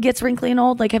someone who gets wrinkly and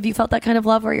old? Like, have you felt that kind of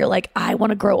love where you're like, I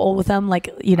want to grow old with them? Like,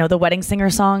 you know, the Wedding Singer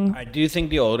song. I do think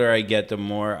the older I get, the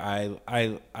more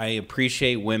I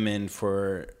appreciate women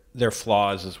for their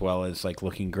flaws as well as like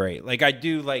looking great. Like I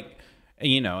do, like,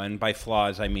 you know, and by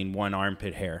flaws I mean one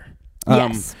armpit hair.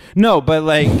 Yes. No, but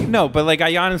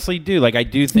I honestly do. Like, I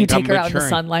do think You take I'm her out in the maturing.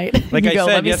 sunlight. Like you I go,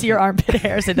 said, let me see your armpit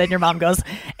hairs. And then your mom goes,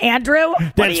 Andrew, what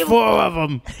are That's you? 4 of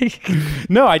them.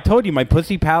 No, I told you my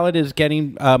pussy palate is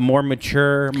getting more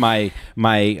mature. My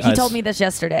He told me this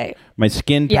yesterday. my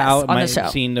skin Yes, palate, on the show.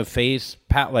 seeing the face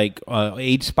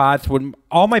age spots.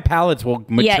 All my palates will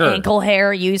mature. Yeah, ankle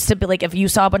hair used to be like, if you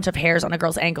saw a bunch of hairs on a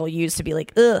girl's ankle, you used to be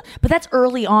like, ugh. But that's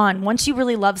early on. Once you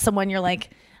really love someone, you're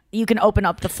like, you can open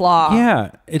up the flaw.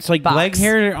 Yeah, it's like box. leg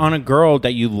hair on a girl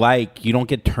that you like, you don't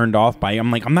get turned off by.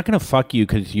 I'm like, I'm not going to fuck you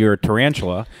because you're a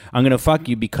tarantula. I'm going to fuck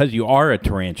you because you are a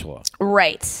tarantula.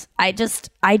 Right. I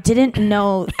didn't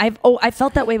know. I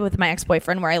felt that way with my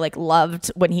ex-boyfriend where I like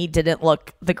loved when he didn't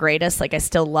look the greatest. Like I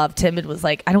still loved him. It was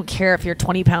like, I don't care if you're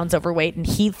 20 pounds overweight. And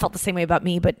he felt the same way about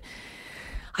me. But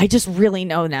I just really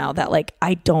know now that like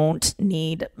I don't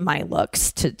need my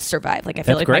looks to survive. Like I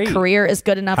feel That's like great. my career is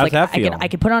good enough. How's like that I feel?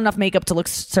 can put on enough makeup to look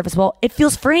serviceable. It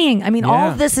feels freeing. I mean, all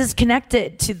Yeah. of this is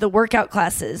connected to the workout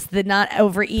classes, the not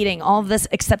overeating, all of this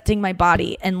accepting my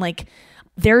body. And like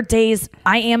there are days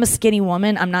I am a skinny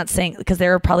woman. I'm not saying, because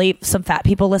there are probably some fat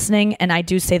people listening, and I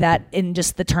do say that in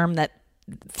just the term that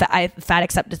fat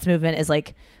acceptance movement is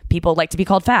like, people like to be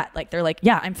called fat. Like they're like,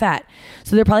 yeah, I'm fat.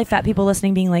 So there are probably fat people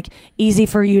listening being like, easy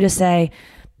for you to say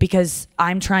because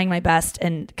I'm trying my best.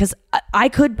 And because I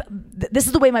could, this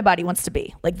is the way my body wants to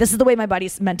be. Like this is the way my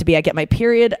body's meant to be. I get my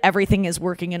period. Everything is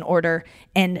working in order.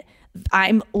 And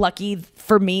I'm lucky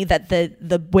for me that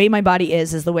the way my body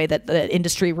is the way that the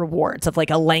industry rewards of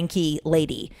like a lanky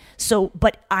lady. So,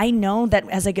 but I know that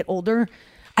as I get older,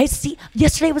 I see,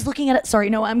 yesterday I was looking at it. Sorry,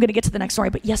 no, I'm going to get to the next story.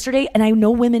 But yesterday, and I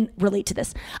know women relate to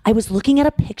this, I was looking at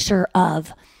a picture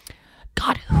of,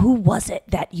 God, who was it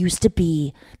that used to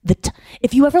be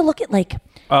if you ever look at like,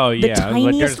 Oh, the yeah. Like,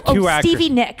 tiniest, there's two actors. Stevie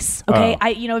Nicks. Okay.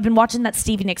 Oh. I've been watching that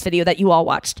Stevie Nicks video that you all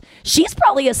watched. She's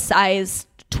probably a size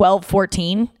 12,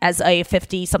 14 as a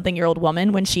 50 something year old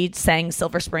woman when she sang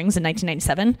Silver Springs in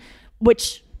 1997,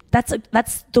 which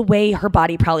that's the way her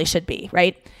body probably should be.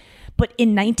 Right. But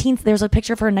there's a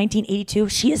picture of her in 1982.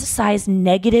 She is a size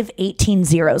 -18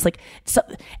 zeros. Like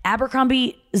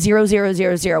Abercrombie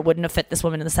 0000 wouldn't have fit this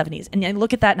woman in the 70s. And I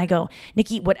look at that and I go,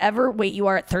 Nikki, whatever weight you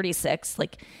are at 36,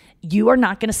 like you are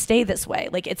not going to stay this way.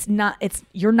 Like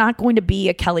you're not going to be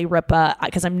a Kelly Ripa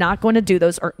because I'm not going to do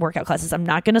those workout classes. I'm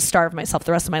not going to starve myself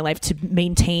the rest of my life to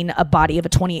maintain a body of a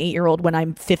 28-year-old when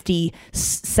I'm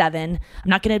 57. I'm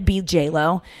not going to be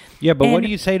J-Lo. Yeah, but what And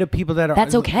do you say to people that are...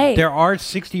 that's okay. There are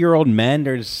 60-year-old men,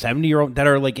 there's 70-year-old that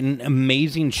are like in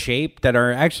amazing shape, that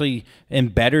are actually in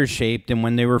better shape than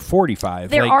when they were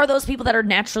 45. There Like, are those people that are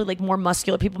naturally like more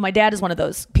muscular people. My dad is one of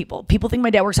those people. People think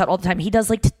my dad works out all the time. He does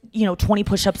like 20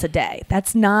 push-ups a day.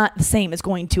 That's not the same as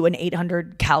going to an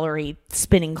 800 calorie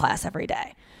spinning class every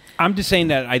day. I'm just saying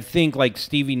that I think like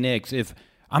Stevie Nicks,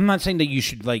 I'm not saying that you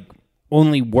should like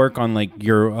only work on like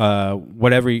your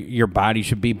whatever your body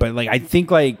should be, but like I think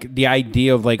like the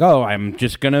idea of like, oh, I'm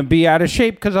just gonna be out of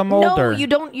shape because I'm older. No, you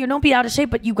don't be out of shape,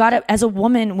 but you gotta, as a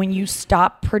woman, when you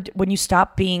stop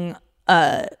being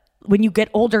when you get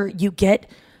older, you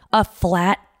get a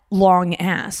flat long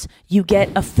ass. You get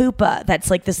a fupa that's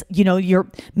like this,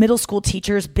 your middle school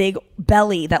teacher's big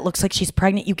belly that looks like she's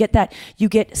pregnant. You get that. You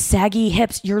get saggy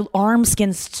hips. Your arm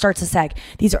skin starts to sag.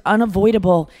 These are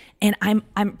unavoidable, and I'm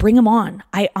bring them on.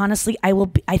 I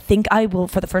think I will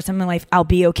for the first time in my life. I'll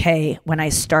be okay when I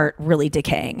start really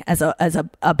decaying as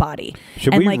a body.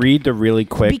 Should And we read the really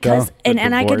quick because though, and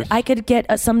the I divorce? could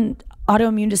get some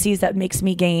autoimmune disease that makes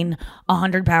me gain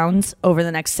 100 pounds over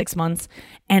the next 6 months.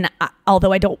 And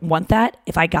although I don't want that,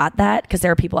 if I got that, because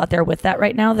there are people out there with that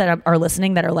right now that are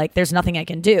listening that are like, there's nothing I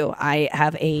can do. I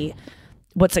have a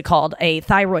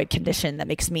thyroid condition that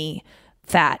makes me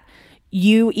fat.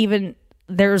 I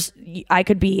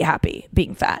could be happy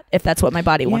being fat if that's what my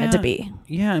body wanted to be.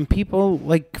 Yeah, and people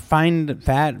like find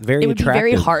fat very attractive. It would be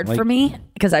very hard like, for me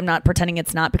because I'm not pretending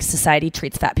it's not, because society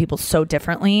treats fat people so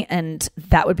differently, and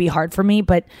that would be hard for me.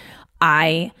 But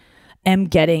I am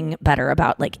getting better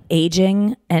about like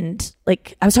aging, and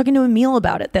like I was talking to Emil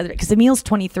about it the other day because Emil's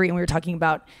 23 and we were talking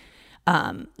about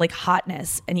like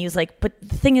hotness, and he was like, but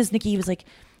the thing is, Nikki,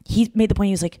 he made the point,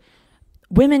 he was like,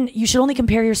 women, you should only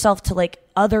compare yourself to like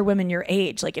other women your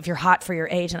age, like if you're hot for your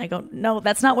age. And I go, no,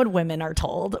 that's not what women are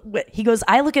told. He goes,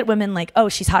 I look at women like, oh,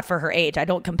 she's hot for her age. I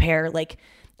don't compare like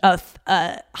a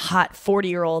hot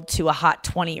 40-year-old to a hot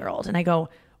 20-year-old. And I go,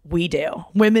 we do.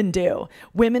 Women do.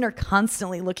 Women are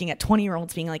constantly looking at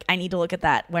 20-year-olds being like, I need to look at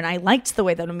that, when I liked the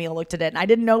way that Emil looked at it. And I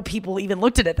didn't know people even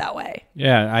looked at it that way.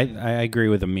 Yeah, I agree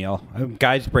with Emil.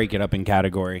 Guys break it up in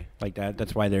category like that.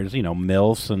 That's why there's,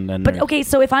 MILFs and then... But okay,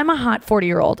 so if I'm a hot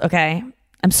 40-year-old, okay,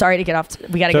 I'm sorry to get off.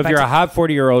 We got to So get if back you're to a hot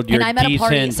 40-year-old, you're and I'm at a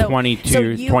party, decent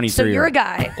 23 So you're a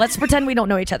guy. Let's pretend we don't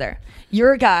know each other.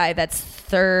 You're a guy that's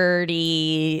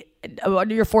 30.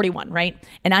 You're 41, right?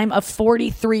 And I'm a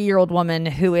 43-year-old woman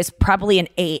who is probably an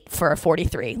 8 for a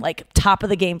 43, like top of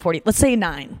the game 40. Let's say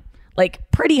 9,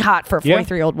 like pretty hot for a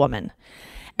 43-year-old woman.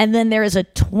 And then there is a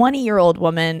 20-year-old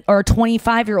woman or a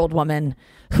 25-year-old woman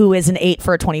who is an 8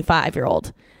 for a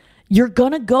 25-year-old. You're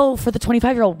going to go for the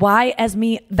 25-year-old. Why, as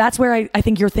me? That's where I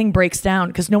think your thing breaks down,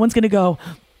 because no one's going to go,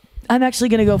 I'm actually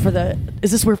going to go for the,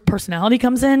 is this where personality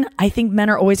comes in? I think men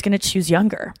are always going to choose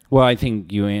younger. Well, I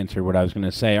think you answered what I was going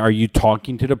to say. Are you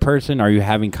talking to the person? Are you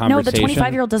having conversation? No, the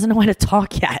 25-year-old doesn't know how to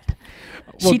talk yet.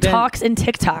 Well, she talks in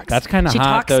TikToks. That's kind of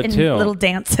hot, though, too. She talks too. in little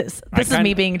dances. This is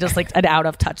me being just like an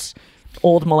out-of-touch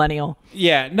old millennial.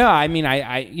 Yeah, no, I mean,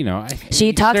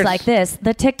 She talks like this,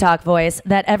 the TikTok voice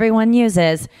that everyone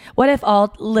uses. What if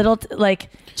all little, like,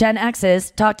 Gen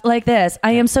X's talked like this?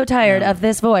 I am so tired of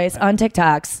this voice on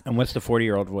TikToks. And what's the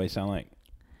 40-year-old voice sound like?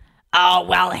 Oh,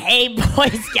 well, hey,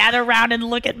 boys, gather around and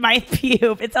look at my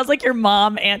pube. It sounds like your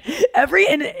mom. And every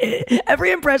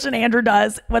impression Andrew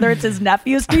does, whether it's his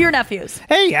nephews, do your nephews.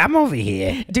 Hey, I'm over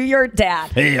here. Do your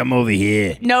dad. Hey, I'm over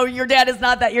here. No, your dad is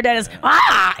not that. Your dad is,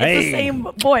 it's the same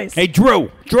voice. Hey,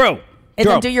 Drew. And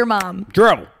then do your mom.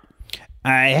 Drew.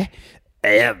 I'm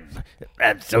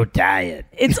so tired.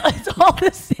 It's all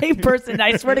the same person.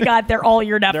 I swear to God, they're all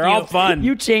your nephew. They're all fun.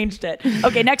 You changed it.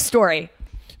 Okay, next story.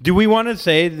 Do we want to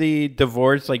say the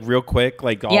divorce, like, real quick,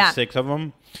 like all 6 of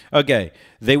them? Okay.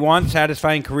 They want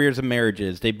satisfying careers and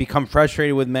marriages. They become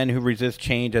frustrated with men who resist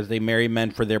change as they marry men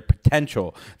for their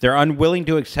potential. They're unwilling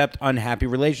to accept unhappy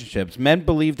relationships. Men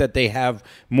believe that they have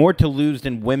more to lose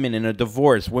than women in a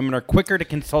divorce. Women are quicker to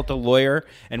consult a lawyer,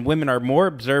 and women are more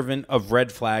observant of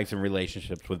red flags in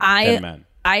relationships than men.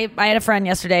 I had a friend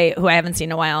yesterday who I haven't seen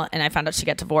in a while, and I found out she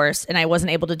got divorced, and I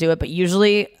wasn't able to do it. But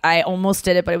usually I almost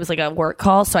did it, but it was like a work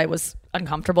call, so I was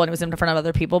uncomfortable, and it was in front of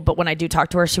other people. But when I do talk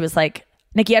to her, she was like,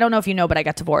 Nikki, I don't know if you know, but I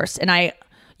got divorced. And I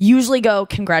usually go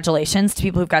congratulations to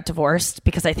people who've got divorced,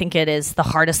 because I think it is the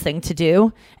hardest thing to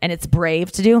do, and it's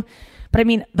brave to do. But I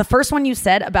mean, the first one you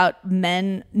said about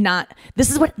men not, this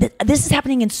is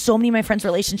happening in so many of my friends'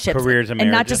 relationships, careers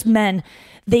and not just men.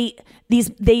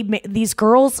 These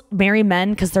girls marry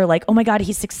men because they're like, oh my God,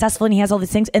 he's successful and he has all these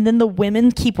things, and then the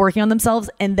women keep working on themselves,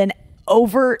 and then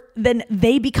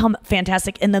they become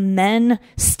fantastic, and the men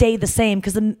stay the same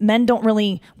because the men don't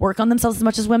really work on themselves as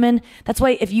much as women. That's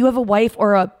why if you have a wife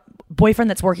or a boyfriend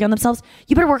that's working on themselves,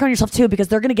 you better work on yourself too, because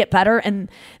they're going to get better, and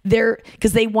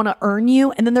because they want to earn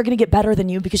you, and then they're going to get better than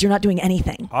you because you're not doing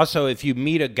anything. Also, if you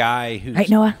meet a guy who's right,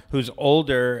 Noah? Who's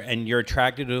older and you're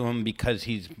attracted to him because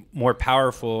he's more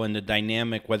powerful in the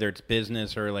dynamic, whether it's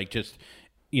business or like just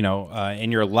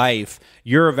in your life,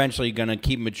 you're eventually going to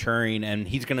keep maturing, and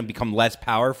he's going to become less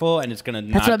powerful, and it's going to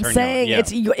That's what I'm saying.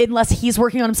 It's unless he's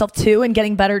working on himself too and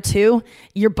getting better too,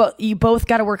 you both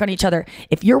got to work on each other.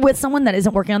 If you're with someone that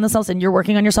isn't working on themselves and you're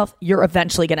working on yourself, you're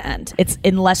eventually going to end. It's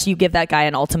unless you give that guy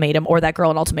an ultimatum or that girl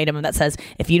an ultimatum that says,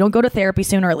 if you don't go to therapy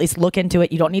soon, or at least look into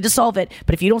it, you don't need to solve it.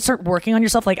 But if you don't start working on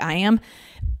yourself like I am,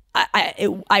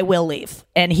 I will leave,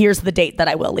 and here's the date that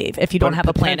I will leave if you don't have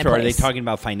a plan in place. Are they talking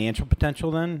about financial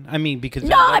potential then? I mean, because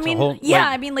I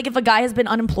mean, like if a guy has been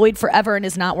unemployed forever and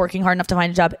is not working hard enough to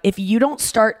find a job, if you don't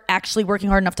start actually working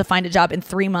hard enough to find a job in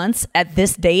 3 months at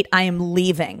this date, I am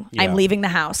leaving. Yeah. I'm leaving the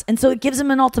house, and so it gives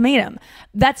him an ultimatum.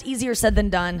 That's easier said than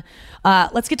done.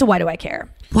 Let's get to why do I care?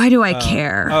 Why do I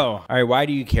care? All right. Why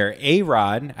do you care?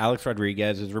 A-Rod, Alex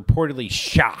Rodriguez, is reportedly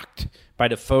shocked by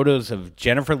the photos of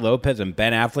Jennifer Lopez and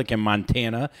Ben Affleck in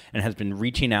Montana, and has been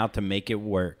reaching out to make it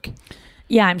work.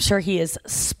 Yeah, I'm sure he is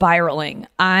spiraling.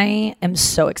 I am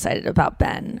so excited about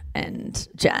Ben and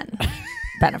Jen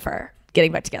Bennifer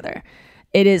getting back together.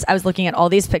 I was looking at all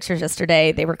these pictures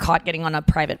yesterday. They were caught getting on a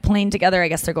private plane together. I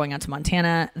guess they're going out to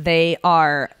Montana. They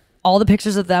are all the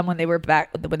pictures of them when they were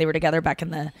together back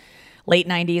in the late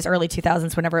 90s, early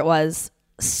 2000s, whenever it was.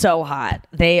 So hot.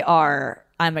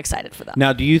 I'm excited for them.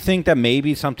 Now, do you think that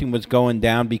maybe something was going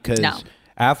down because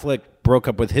Affleck broke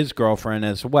up with his girlfriend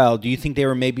as well? Do you think they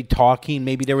were maybe talking?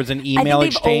 Maybe there was an email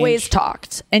exchange? They've always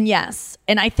talked. And yes.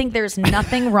 And I think there's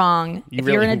nothing wrong if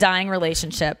you're in a dying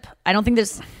relationship. I don't think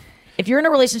if you're in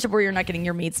a relationship where you're not getting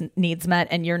your needs met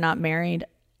and you're not married,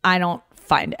 I don't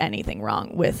find anything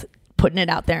wrong with putting it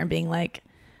out there and being like,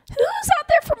 who's out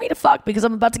there for me to fuck? Because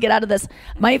I'm about to get out of this.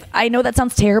 I know that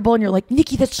sounds terrible, and you're like,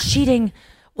 Nikki, that's cheating.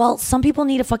 Well, some people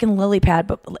need a fucking lily pad,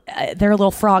 but they're a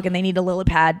little frog and they need a lily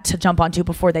pad to jump onto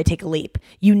before they take a leap.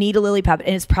 You need a lily pad,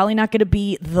 and it's probably not going to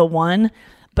be the one,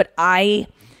 but I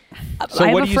So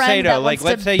I what have do a you say friend that though? Like, wants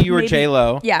let's to say you were maybe-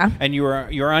 J-Lo, Yeah. and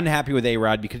you're unhappy with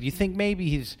A-Rod because you think maybe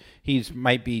he's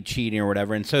might be cheating or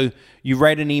whatever, and so you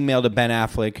write an email to Ben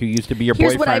Affleck, who used to be your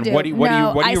Here's boyfriend. what I do. What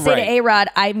do I you say write? to A-Rod,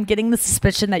 I'm getting the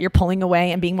suspicion that you're pulling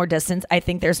away and being more distant. I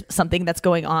think there's something that's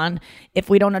going on. If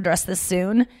we don't address this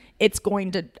soon, it's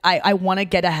going to, I want to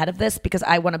get ahead of this because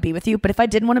I want to be with you. But if I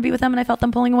didn't want to be with them and I felt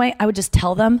them pulling away, I would just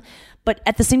tell them. But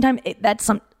at the same time,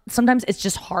 sometimes it's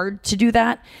just hard to do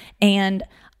that. And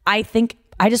I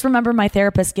just remember my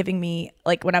therapist giving me,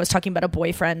 like, when I was talking about a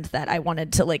boyfriend that I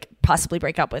wanted to like possibly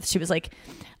break up with, she was like,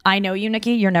 I know you,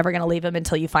 Nikki, you're never going to leave him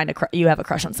until you find you have a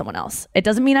crush on someone else. It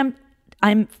doesn't mean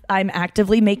I'm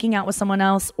actively making out with someone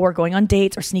else or going on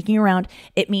dates or sneaking around.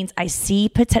 It means I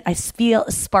feel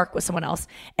a spark with someone else,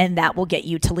 and that will get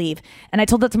you to leave. And I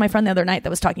told that to my friend the other night that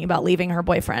was talking about leaving her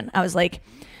boyfriend.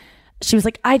 She was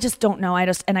like, I just don't know.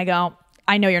 And I go,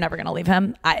 I know you're never going to leave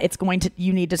him.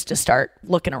 You need to just start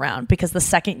looking around, because the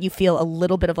second you feel a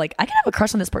little bit of like, I can have a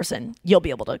crush on this person, you'll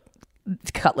be able to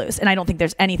cut loose. And I don't think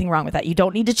there's anything wrong with that. You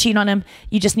don't need to cheat on him.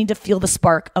 You just need to feel the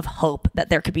spark of hope that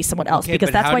there could be someone else,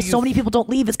 because that's why so many people don't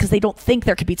leave, is because they don't think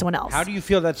there could be someone else. How do you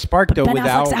feel that spark though Ben Affleck's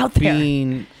out without there.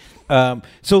 being?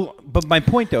 But my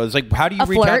point though is like, how do you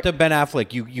reach flirt. out to Ben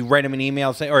Affleck? You write him an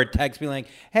email, or a text, being like,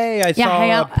 "Hey, I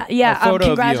saw a photo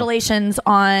congratulations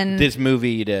on this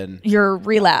movie you did. Your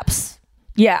relapse."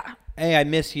 Yeah. Hey, I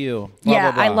miss you. Blah,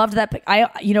 Yeah, blah, blah. I loved that.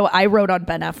 I wrote on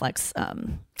Ben Affleck's.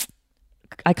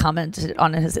 I commented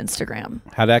on his Instagram.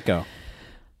 How'd that go?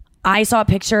 I saw a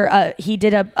picture. He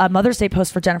did a Mother's Day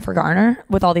post for Jennifer Garner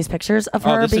with all these pictures of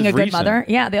her this being is a good recent. mother.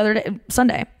 Yeah, the other day,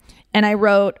 Sunday. And I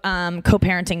wrote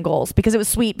co-parenting goals, because it was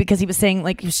sweet, because he was saying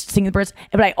like, you should sing the birds.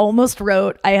 But I almost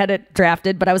wrote, I had it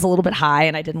drafted, but I was a little bit high,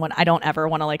 and I don't ever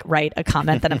want to like write a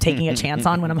comment that I'm taking a chance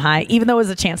on when I'm high, even though it was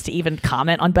a chance to even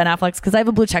comment on Ben Affleck's, because I have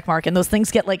a blue check mark and those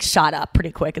things get like shot up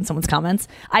pretty quick in someone's comments.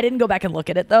 I didn't go back and look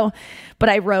at it though, but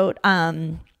I wrote,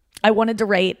 I wanted to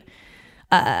write,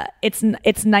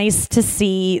 it's nice to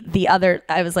see the other.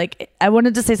 I was like, I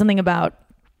wanted to say something about,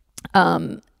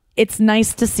 it's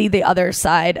nice to see the other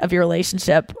side of your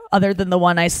relationship, other than the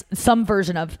one some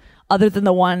version of, other than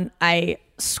the one I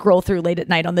scroll through late at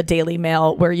night on the Daily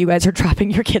Mail, where you guys are dropping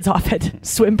your kids off at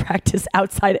swim practice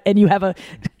outside and you have a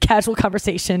casual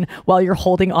conversation while you're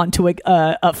holding onto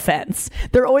a fence.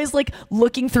 They're always like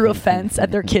looking through a fence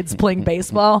at their kids playing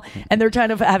baseball, and they're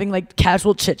kind of having like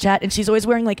casual chit chat. And she's always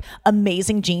wearing like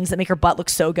amazing jeans that make her butt look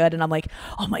so good. And I'm like,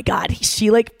 oh my God,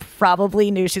 she like probably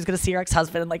knew she was going to see her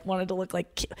ex-husband and like wanted to look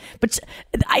like, but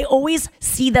I always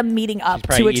see them meeting up to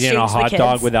Probably exchange eating a the hot kids.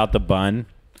 dog without the bun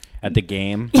at the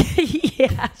game.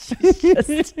 Yeah, she's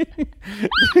just.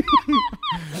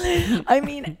 I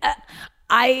mean,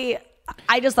 I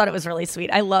just thought it was really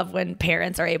sweet. I love when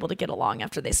parents are able to get along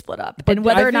after they split up, and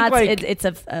whether or not it's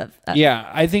a yeah,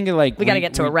 I think like we got to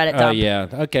get to a Reddit dump. Oh yeah,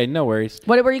 okay, no worries.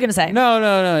 What were you gonna say?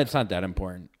 No, it's not that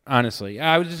important. Honestly,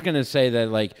 I was just gonna say that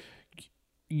like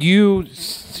you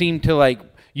seem to like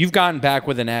you've gotten back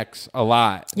with an ex a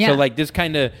lot, Yeah. so like this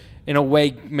kind of. In a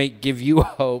way, may give you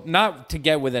hope, not to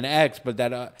get with an ex, but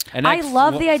that an ex. I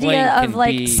love the idea of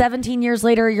like be, 17 years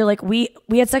later, you're like, we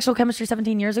had sexual chemistry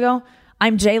 17 years ago.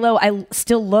 I'm J-Lo. I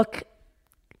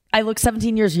look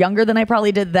 17 years younger than I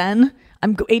probably did then.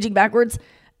 I'm aging backwards.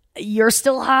 You're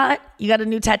still hot. You got a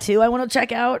new tattoo I want to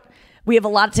check out. We have a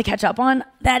lot to catch up on.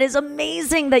 That is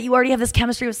amazing that you already have this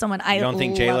chemistry with someone. You don't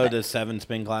think J-Lo love it. does 7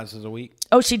 spin classes a week?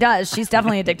 Oh, she does. She's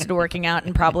definitely addicted to working out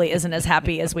and probably isn't as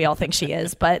happy as we all think she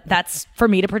is. But that's for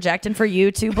me to project and for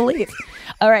you to believe.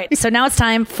 All right. So now it's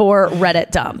time for Reddit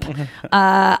dump.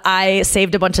 I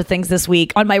saved a bunch of things this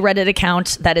week on my Reddit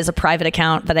account. That is a private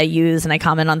account that I use, and I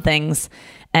comment on things.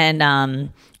 And I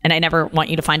never want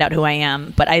you to find out who I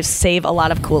am, but I save a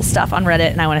lot of cool stuff on Reddit,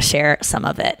 and I want to share some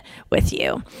of it with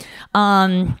you.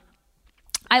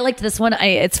 I liked this one.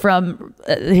 It's from,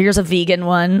 here's a vegan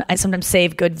one. I sometimes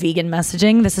save good vegan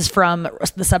messaging. This is from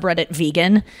the subreddit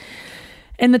Vegan.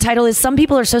 And the title is, "Some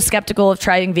people are so skeptical of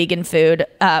trying vegan food."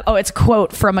 It's a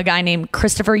quote from a guy named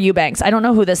Christopher Eubanks. I don't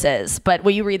know who this is, but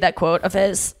will you read that quote of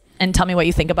his and tell me what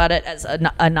you think about it as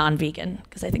a non-vegan?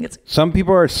 Because I think it's... Some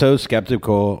people are so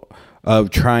skeptical of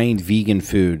trying vegan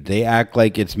food. They act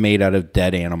like it's made out of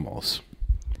dead animals.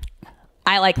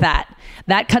 I like that.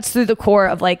 That cuts through the core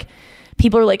of like,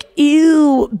 people are like,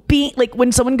 ew, like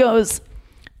when someone goes,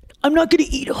 I'm not going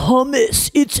to eat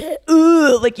hummus. It's,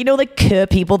 like, you know, like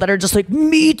people that are just like,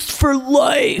 meat's for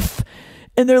life.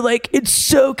 And they're like, it's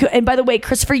so good. And by the way,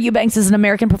 Christopher Eubanks is an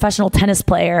American professional tennis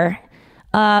player.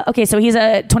 Okay, so he's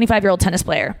a 25-year-old tennis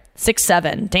player,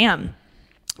 6'7", damn.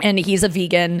 And he's a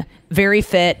vegan, very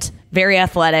fit, very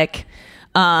athletic.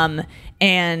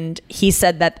 and he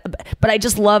said that, but I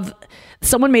just love,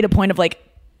 someone made a point of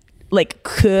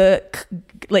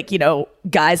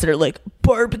guys that are like,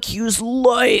 barbecue's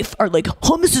life, are like,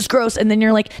 hummus is gross, and then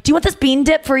you're like, do you want this bean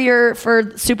dip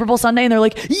for Super Bowl Sunday? And they're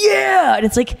like, yeah, and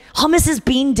it's like, hummus is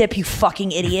bean dip, you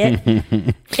fucking idiot.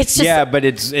 It's just, but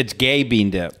it's gay bean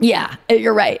dip. Yeah,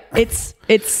 you're right. It's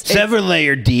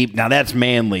 7-layer deep. Now that's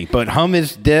manly, but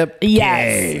hummus dip, yes.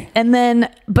 gay. And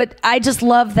then, but I just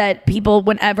love that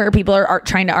whenever people are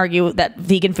trying to argue that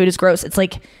vegan food is gross, it's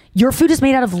like, your food is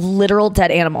made out of literal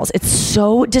dead animals. It's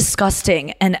so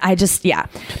disgusting. And I just,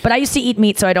 but I used to eat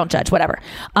meat, so I don't judge, whatever.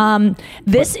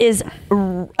 This is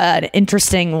an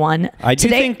interesting one. I do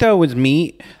think though with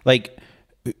meat, like,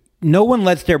 no one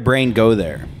lets their brain go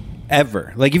there.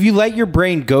 Ever. Like, if you let your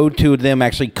brain go to them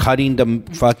actually cutting the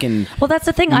fucking Well, that's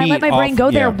the thing. I let my brain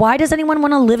go there. Why does anyone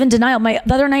want to live in denial? The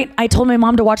other night, I told my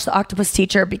mom to watch The Octopus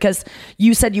Teacher because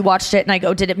you said you watched it, and I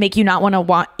go, did it make you not want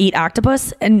to eat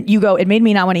octopus? And you go, it made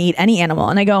me not want to eat any animal.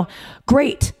 And I go,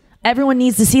 great. Everyone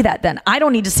needs to see that then. I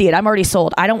don't need to see it. I'm already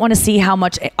sold. I don't want to see how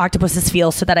much octopuses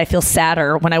feel so that I feel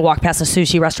sadder when I walk past a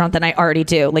sushi restaurant than I already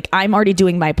do. Like, I'm already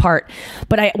doing my part.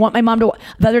 But I want my mom to...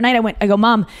 The other night I go,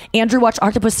 Mom, Andrew watched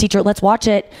Octopus Teacher. Let's watch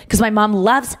it. Because my mom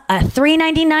loves a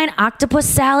 $3.99 octopus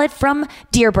salad from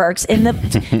Dierberg's in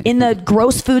the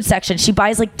gross food section. She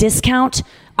buys like discount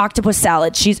octopus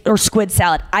salad, or squid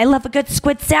salad. I love a good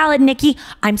squid salad, Nikki.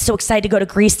 I'm so excited to go to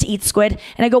Greece to eat squid.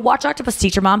 And I go, watch Octopus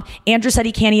Teacher, Mom. Andrew said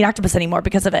he can't eat octopus anymore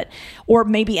because of it. Or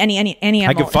maybe any animal.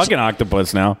 I can fuck an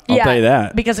octopus now. I'll tell you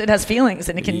that. Because it has feelings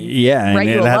and it can and write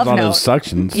you it a has love all note. those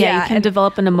suctions. Yeah, you can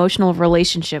develop an emotional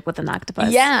relationship with an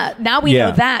octopus. Yeah, now we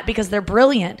know that because they're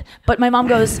brilliant. But my mom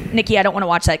goes, Nikki, I don't want to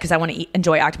watch that because I want to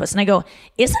enjoy octopus. And I go,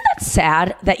 isn't that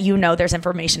sad that there's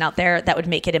information out there that would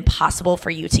make it impossible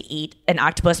for you to eat an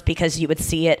octopus because you would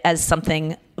see it as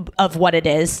something of what it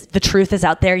is. The truth is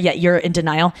out there, yet you're in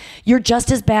denial. You're just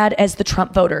as bad as the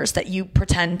Trump voters that you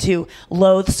pretend to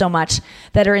loathe so much,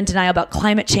 that are in denial about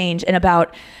climate change and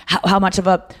about how much of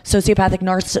a sociopathic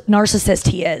narcissist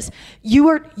he is.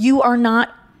 You're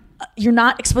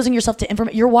not exposing yourself to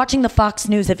information. You're watching the Fox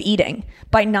News of eating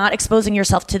by not exposing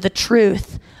yourself to the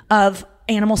truth of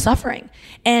animal suffering.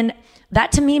 And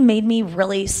that to me made me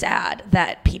really sad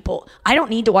that I don't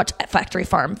need to watch factory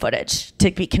farm footage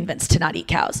to be convinced to not eat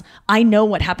cows. I know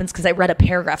what happens because I read a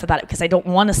paragraph about it because I don't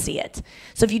want to see it.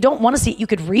 So if you don't want to see it, you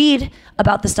could read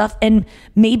about the stuff and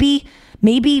maybe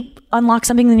unlock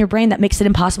something in your brain that makes it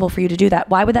impossible for you to do that.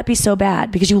 Why would that be so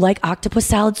bad? Because you like octopus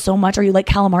salad so much or you like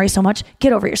calamari so much?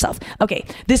 Get over yourself. Okay,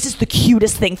 this is the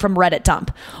cutest thing from Reddit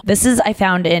dump. I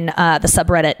found in the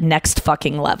subreddit Next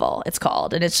Fucking Level, it's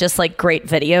called. And it's just like great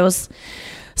videos.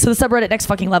 So the subreddit Next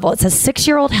Fucking Level, it says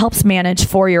 6-year-old helps manage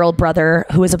 4-year-old brother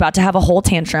who is about to have a whole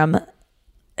tantrum.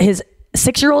 His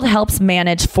 6-year-old helps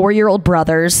manage 4-year-old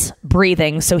brother's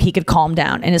breathing so he could calm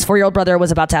down. And his 4-year-old brother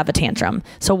was about to have a tantrum.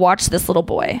 So watch this little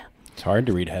boy. It's hard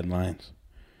to read headlines.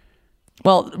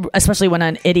 Well, especially when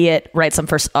an idiot writes them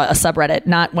for a subreddit,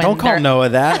 not when... Don't call Noah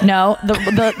that. No,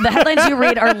 the headlines you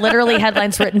read are literally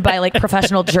headlines written by like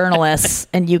professional journalists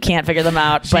and you can't figure them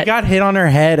out. She got hit on her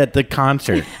head at the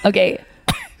concert. Okay.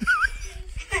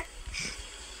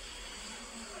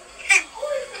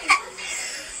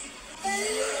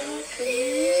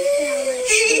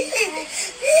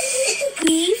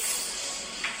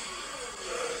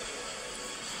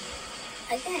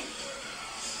 Again.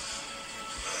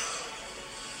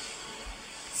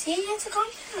 See, it's a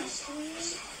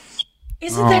compliment.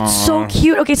 Isn't that so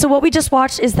cute? Okay, so what we just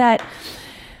watched is that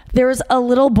there's a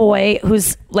little boy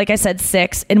who's, like I said,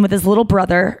 6, and with his little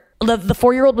brother, the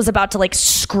 4-year-old was about to like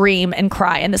scream and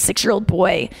cry, and the 6-year-old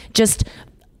boy just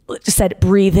said,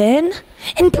 breathe in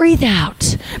and breathe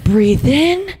out, breathe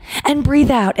in and breathe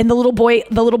out. And the little boy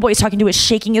is talking to is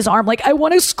shaking his arm like, I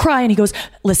want to cry. And he goes,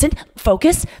 listen,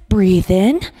 focus, breathe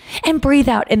in and breathe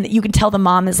out. And you can tell the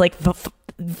mom is like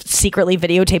secretly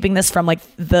videotaping this from like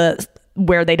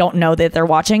where they don't know that they're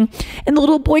watching. And the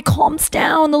little boy calms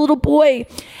down,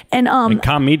 and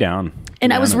calm me down.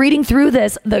 And I was reading through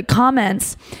the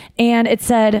comments, and it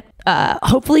said,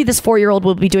 hopefully this 4-year-old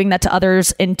will be doing that to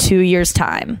others in 2 years'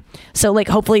 time. So like,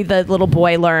 hopefully the little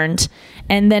boy learned.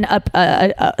 And then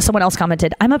someone else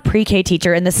commented, I'm a pre-K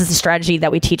teacher, and this is a strategy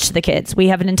that we teach to the kids. We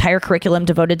have an entire curriculum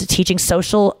devoted to teaching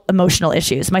social, emotional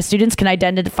issues. My students can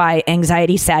identify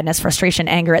anxiety, sadness, frustration,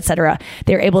 anger, etc.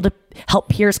 They're able to help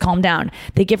peers calm down.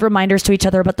 They give reminders to each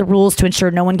other about the rules to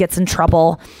ensure no one gets in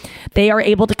trouble. They are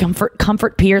able to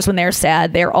comfort peers when they're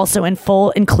sad. They are also in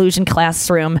full inclusion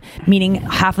classroom, meaning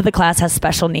half of the class has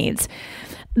special needs.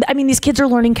 I mean, these kids are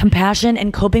learning compassion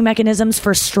and coping mechanisms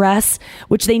for stress,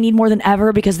 which they need more than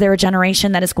ever because they're a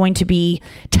generation that is going to be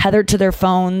tethered to their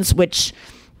phones, which,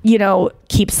 you know,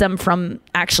 keeps them from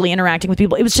actually interacting with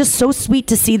people. It was just so sweet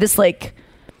to see this, like,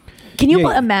 can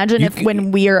you imagine if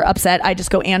when we are upset, I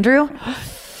just go, Andrew,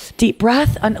 deep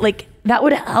breath, like that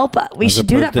would help us. We should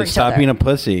do that for each Stop other. being a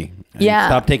pussy. Yeah.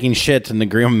 Stop taking shits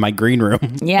in my green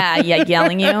room. Yeah,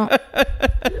 yelling you.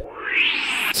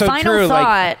 So Final true.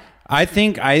 thought. Like, I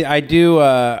think I do.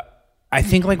 I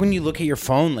think like when you look at your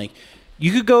phone, like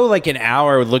you could go like an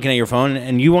hour looking at your phone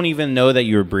and you won't even know that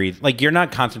you're breathing. Like you're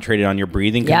not concentrated on your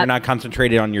breathing because you're not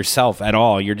concentrated on yourself at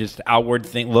all. You're just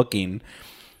outward looking.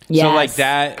 Yes. So like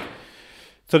that.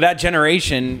 So that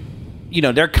generation, you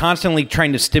know, they're constantly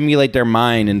trying to stimulate their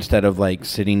mind instead of like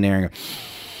sitting there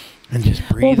and just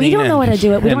breathing. Well, we don't know how to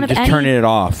do it. We don't have just any... turning it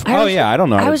off. I don't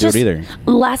know how to do it either.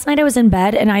 Last night I was in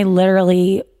bed and I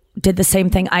literally did the same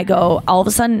thing. I go, all of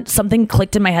a sudden something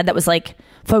clicked in my head that was like,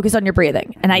 focus on your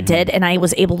breathing. And I did. And I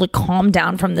was able to calm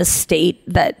down from this state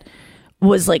that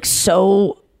was like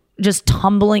so just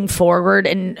tumbling forward.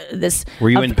 And this. Were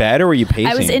you in bed or were you pacing?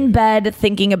 I was in bed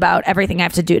thinking about everything I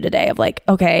have to do today of like,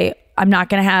 okay, I'm not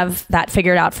going to have that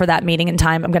figured out for that meeting in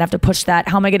time. I'm going to have to push that.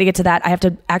 How am I going to get to that? I have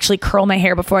to actually curl my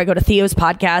hair before I go to Theo's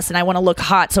podcast and I want to look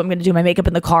hot. So I'm going to do my makeup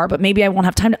in the car, but maybe I won't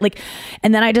have time to like,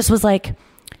 and then I just was like,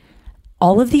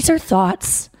 all of these are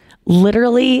thoughts.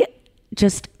 Literally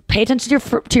just pay attention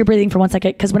to your breathing for 1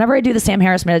 second. Because whenever I do the Sam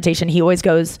Harris meditation, he always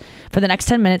goes, for the next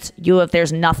 10 minutes,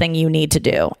 there's nothing you need to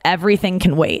do. Everything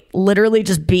can wait. Literally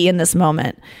just be in this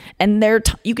moment. And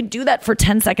you can do that for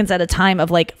 10 seconds at a time of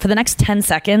like, for the next 10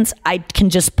 seconds, I can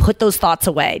just put those thoughts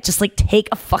away. Just like take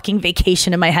a fucking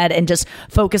vacation in my head and just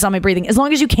focus on my breathing as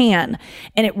long as you can.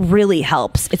 And it really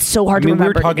helps. It's so hard to remember. We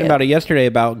were talking about it yesterday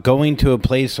about going to a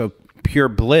place of pure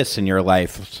bliss in your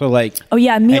life. So like,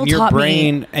 Emil taught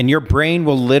me. And your brain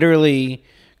will literally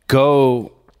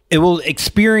go, it will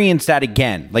experience that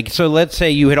again. Like, so let's say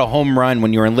you hit a home run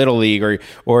when you were in Little League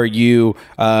or you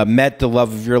met the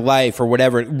love of your life or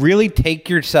whatever. Really take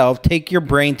your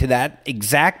brain to that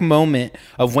exact moment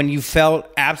of when you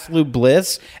felt absolute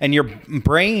bliss, and your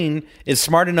brain is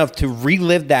smart enough to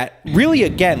relive that really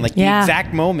again, like the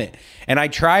exact moment. And I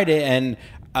tried it and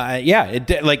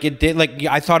it did. Like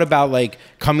I thought about like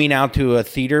coming out to a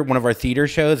theater, one of our theater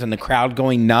shows, and the crowd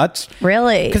going nuts.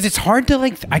 Really? Because it's hard to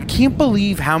like. I can't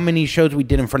believe how many shows we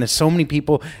did in front of so many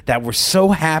people that were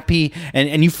so happy,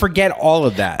 and you forget all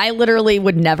of that. I literally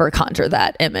would never conjure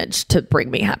that image to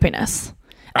bring me happiness.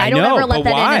 I don't know, ever let but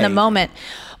that in the moment.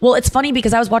 Well, it's funny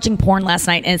because I was watching porn last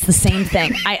night and it's the same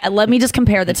thing. Let me just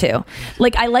compare the two.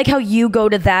 Like, I like how you go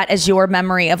to that as your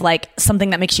memory of like something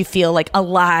that makes you feel like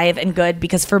alive and good.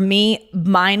 Because for me,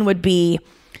 mine would be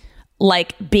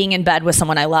like being in bed with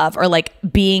someone I love, or like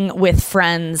being with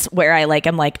friends where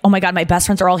I'm like, oh my God, my best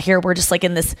friends are all here. We're just like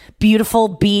in this beautiful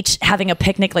beach having a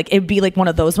picnic. Like it'd be like one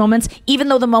of those moments, even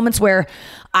though the moments where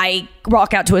I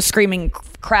walk out to a screaming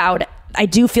crowd, I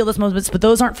do feel those moments, but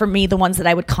those aren't for me the ones that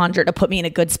I would conjure to put me in a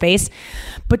good space.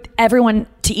 But everyone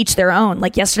to each their own.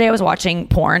 Like yesterday I was watching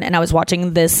porn and I was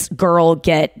watching this girl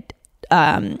get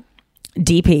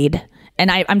DP'd. And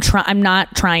I'm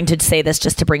not trying to say this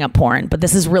just to bring up porn, but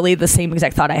this is really the same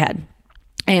exact thought I had.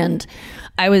 And so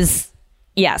I was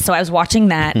watching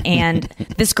that and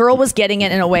this girl was getting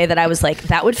it in a way that I was like,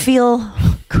 that would feel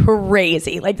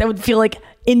crazy. Like that would feel like,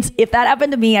 if that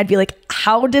happened to me, I'd be like,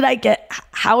 how did I get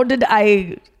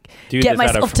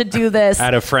myself to do this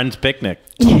at a friend's picnic?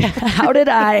 Yeah. How did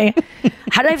I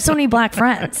have so many black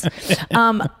friends?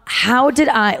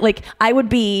 I would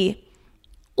be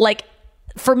like,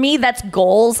 for me, that's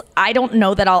goals. I don't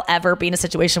know that I'll ever be in a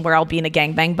situation where I'll be in a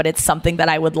gangbang, but it's something that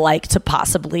I would like to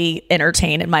possibly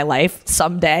entertain in my life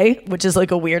someday, which is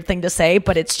like a weird thing to say,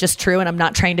 but it's just true. And I'm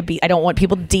not trying to be, I don't want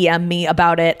people to DM me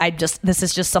about it. This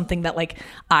is just something that like,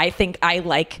 I think I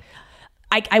like.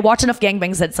 I watch enough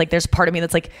gangbangs that it's like there's part of me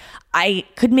that's like, I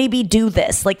could maybe do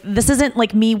this. Like this isn't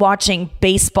like me watching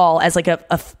baseball as like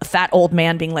a fat old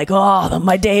man being like, oh,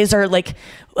 my days are like,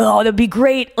 oh, that'd be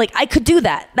great. Like I could do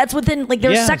that. That's within like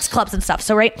there's sex clubs and stuff.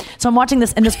 So so I'm watching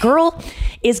this and this girl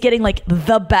is getting like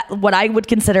what I would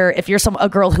consider, if you're a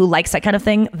girl who likes that kind of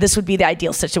thing, this would be the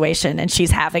ideal situation. And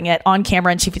she's having it on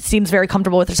camera and she seems very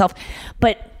comfortable with herself,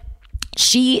 but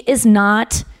she is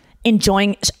not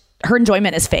enjoying. Her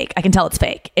enjoyment is fake. I can tell it's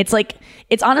fake. It's like,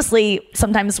 it's honestly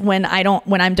sometimes when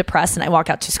I'm depressed and I walk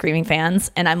out to screaming fans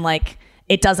and I'm like,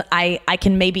 I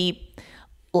can maybe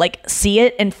like see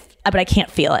it but I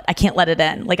can't feel it. I can't let it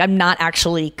in. Like I'm not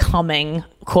actually coming,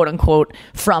 quote unquote,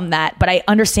 from that, but I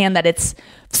understand that it's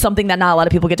something that not a lot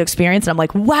of people get to experience. And I'm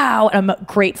like, wow. And I'm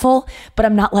grateful, but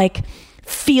I'm not like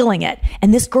feeling it.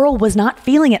 And this girl was not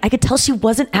feeling it. I could tell she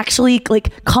wasn't actually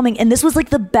like coming. And this was like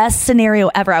the best scenario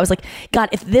ever. I was like, God,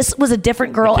 if this was a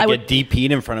different girl, I would get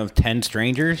DP'd in front of 10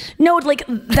 strangers. No, like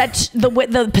that,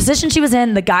 the position she was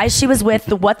in, the guys she was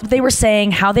with, what they were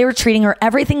saying, how they were treating her,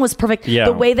 everything was perfect. Yeah.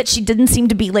 The way that she didn't seem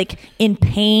to be like in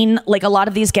pain, like a lot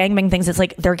of these gangbang things, it's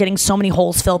like they're getting so many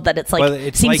holes filled that it's like, Well,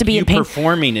 it's seems like to be you in pain.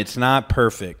 performing. It's not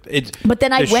perfect. But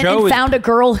then I went and found a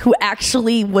girl who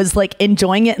actually was like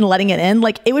enjoying it and letting it in.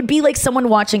 Like it would be like someone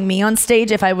watching me on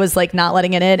stage if I was like not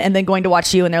letting it in, and then going to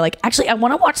watch you and they're like, actually,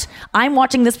 I'm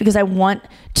watching this because I want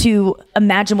to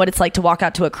imagine what it's like to walk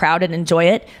out to a crowd and enjoy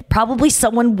it. Probably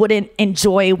someone wouldn't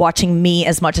enjoy watching me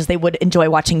as much as they would enjoy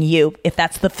watching you, if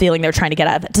that's the feeling they're trying to get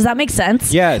out of it. Does that make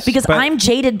sense? Yes. Because I'm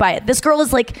jaded by it. This girl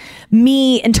is like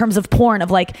me in terms of porn, of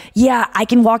like, yeah, I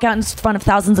can walk out in front of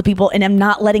thousands of people and I'm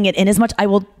not letting it in as much. I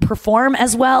will perform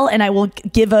as well, and I will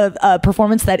give a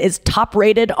performance that is top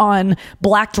rated on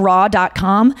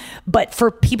blackedraw.com. But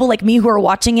for people like me who are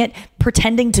watching it,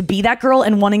 pretending to be that girl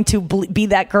and wanting to be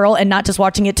that girl and not just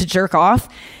watching it to jerk off,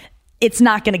 it's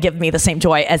not going to give me the same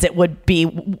joy as it would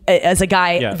be as a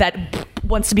guy that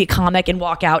wants to be a comic and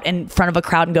walk out in front of a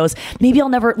crowd and goes, maybe I'll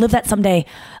never live that someday.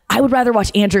 I would rather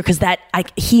watch Andrew because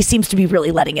he seems to be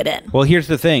really letting it in. Well, here's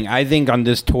the thing. I think on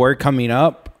this tour coming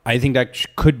up, I think that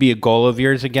could be a goal of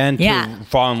yours again, to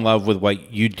fall in love with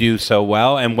what you do so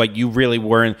well and what you really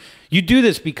weren't. You do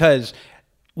this because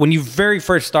when you very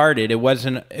first started, it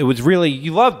was really,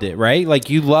 you loved it, right? Like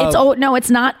you loved. It's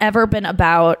not ever been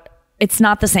about, it's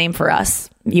not the same for us,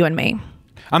 you and me.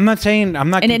 I'm not saying, I'm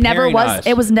not and it never was us.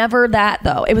 It was never that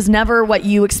though. It was never what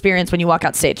you experience when you walk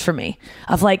out stage for me,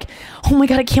 of like, oh my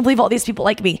God, I can't believe all these people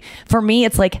like me. For me,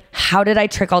 it's like, how did I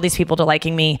trick all these people to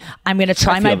liking me? I'm going to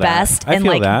try my best and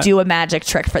like do a magic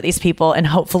trick for these people, and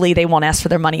hopefully they won't ask for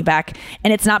their money back.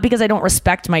 And it's not because I don't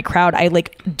respect my crowd. I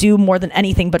like do more than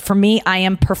anything. But for me, I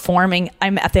am performing.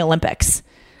 I'm at the Olympics.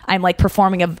 I'm like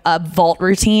performing a vault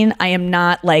routine. I am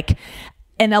not like,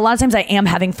 and a lot of times I am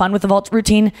having fun with the vault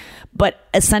routine, but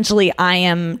essentially I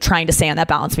am trying to stay on that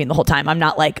balance beam the whole time. I'm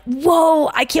not like, whoa,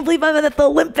 I can't believe I'm at the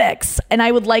Olympics. And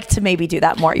I would like to maybe do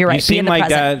that more. You're right. You seem like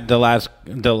that the last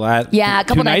yeah, a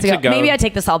couple nights ago. Maybe I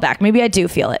take this all back. Maybe I do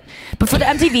feel it. But for the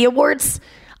MTV Awards,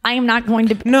 I am not going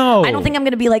to. No. I don't think I'm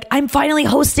going to be like, I'm finally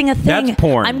hosting a thing. That's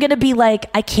porn. I'm going to be like,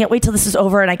 I can't wait till this is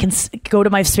over and I can go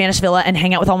to my Spanish villa and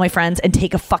hang out with all my friends and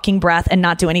take a fucking breath and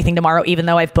not do anything tomorrow, even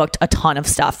though I've booked a ton of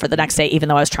stuff for the next day, even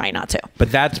though I was trying not to.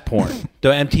 But that's porn. The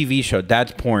MTV show,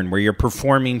 that's porn, where you're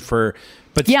performing for.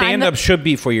 But stand-up should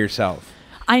be for yourself.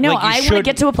 I know. I want to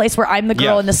get to a place where I'm the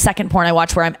girl in the second porn I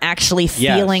watch where I'm actually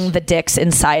feeling the dicks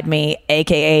inside me,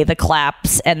 aka the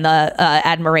claps and the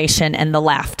admiration and the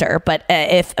laughter. But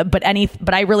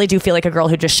I really do feel like a girl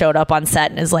who just showed up on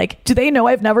set and is like, do they know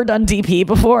I've never done DP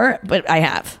before? But I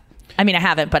have. I mean, I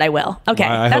haven't, but I will. Okay,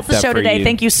 well, that's the show today.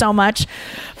 Thank you so much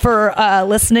for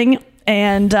listening,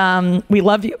 and we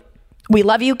love you. We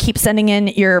love you. Keep sending in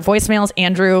your voicemails.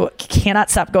 Andrew cannot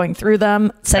stop going through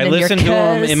them. I listen to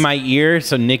them in my ear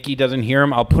so Nikki doesn't hear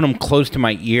them. I'll put them close to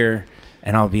my ear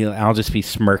and I'll just be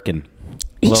smirking.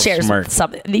 He shares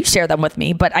some. You share them with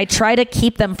me, but I try to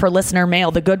keep them for listener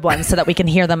mail, the good ones, so that we can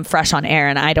hear them fresh on air.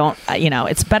 And I don't,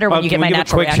 it's better when you get my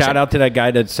natural reaction. Quick shout out to that guy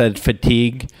that said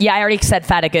fatigue. Yeah, I already said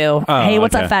Fatigu. Hey,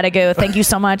 what's up, Fatigu? Thank you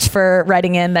so much for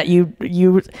writing in that you.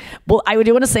 Well, I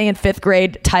do want to say in 5th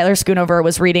grade, Tyler Schoonover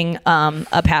was reading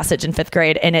a passage in 5th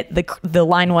grade, and the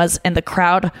line was, and the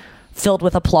crowd filled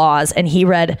with applause, and he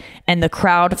read, and the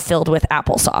crowd filled with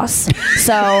applesauce.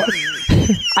 So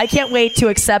I can't wait to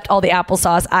accept all the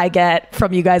applesauce I get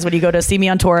from you guys when you go to see me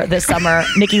on tour this summer.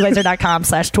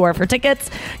 NikkiGlaser.com/tour for tickets.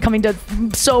 Coming to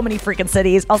so many freaking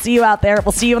cities. I'll see you out there.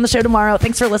 We'll see you on the show tomorrow.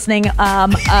 Thanks for listening.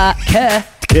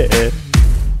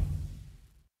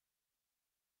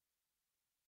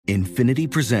 Infiniti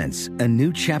presents a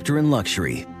new chapter in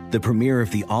luxury, the premiere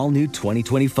of the all-new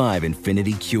 2025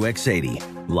 Infiniti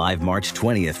QX80, live March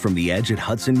 20th from the Edge at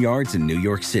Hudson Yards in New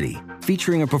York City,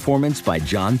 featuring a performance by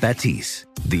John Batiste.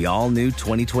 The all-new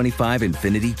 2025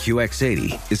 Infiniti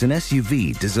QX80 is an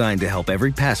SUV designed to help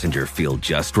every passenger feel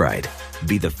just right.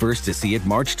 Be the first to see it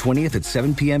March 20th at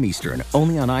 7 p.m. Eastern,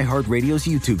 only on iHeartRadio's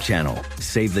YouTube channel.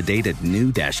 Save the date at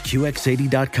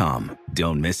new-QX80.com.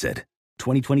 Don't miss it.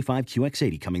 2025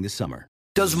 QX80 coming this summer.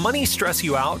 Does money stress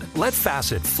you out? Let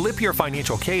Facet flip your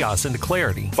financial chaos into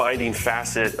clarity. Finding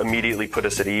Facet immediately put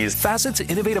us at ease. Facet's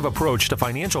innovative approach to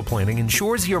financial planning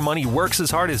ensures your money works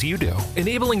as hard as you do,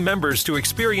 enabling members to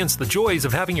experience the joys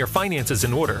of having your finances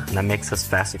in order. And that makes us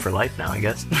Facet for life now, I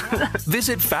guess.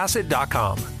 Visit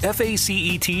Facet.com,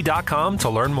 FACET.com to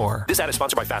learn more. This ad is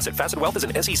sponsored by Facet. Facet Wealth is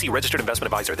an SEC registered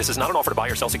investment advisor. This is not an offer to buy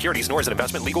or sell securities, nor is it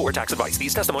investment, legal, or tax advice.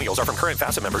 These testimonials are from current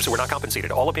Facet members who are not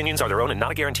compensated. All opinions are their own and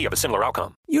not a guarantee of a similar outcome.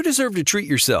 You deserve to treat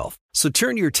yourself, so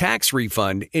turn your tax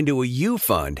refund into a U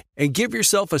fund and give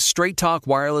yourself a Straight Talk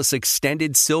Wireless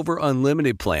Extended Silver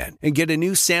Unlimited plan and get a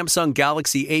new Samsung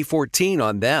Galaxy A14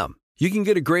 on them. You can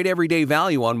get a great everyday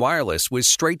value on wireless with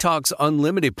Straight Talk's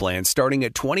Unlimited plan starting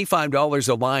at $25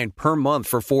 a line per month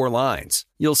for 4 lines.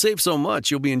 You'll save so much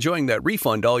you'll be enjoying that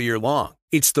refund all year long.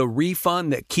 It's the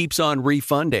refund that keeps on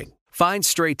refunding. Find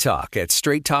Straight Talk at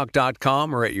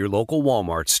straighttalk.com or at your local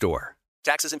Walmart store.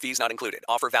 Taxes and fees not included.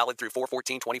 Offer valid through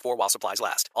 4/14/24 while supplies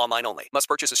last. Online only. Must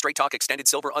purchase a Straight Talk Extended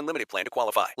Silver Unlimited plan to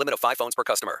qualify. Limit of 5 phones per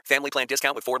customer. Family plan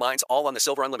discount with 4 lines, all on the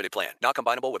Silver Unlimited plan. Not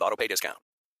combinable with autopay discount.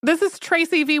 This is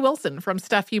Tracy V. Wilson from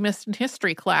Stuff You Missed in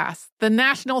History class. The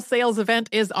national sales event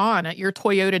is on at your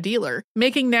Toyota dealer,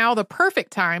 making now the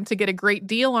perfect time to get a great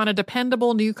deal on a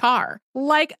dependable new car.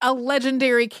 Like a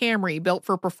legendary Camry built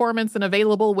for performance and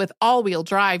available with all-wheel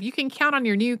drive, you can count on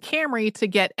your new Camry to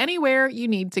get anywhere you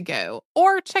need to go.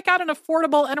 Or check out an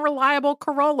affordable and reliable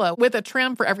Corolla with a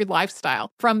trim for every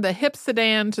lifestyle. From the hip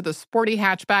sedan to the sporty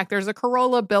hatchback, there's a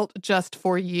Corolla built just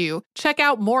for you. Check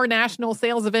out more national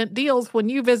sales event deals when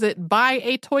you visit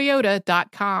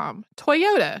buyatoyota.com.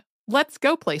 Toyota, let's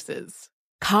go places.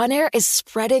 Conair is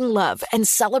spreading love and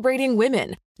celebrating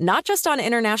women, not just on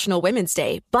International Women's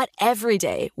Day, but every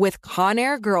day with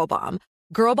Conair Girl Bomb.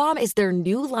 Girl Bomb is their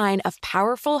new line of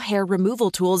powerful hair removal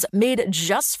tools made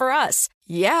just for us.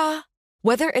 Yeah.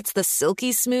 Whether it's the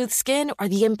silky smooth skin or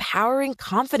the empowering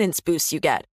confidence boost you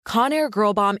get, Conair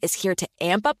Girl Bomb is here to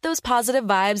amp up those positive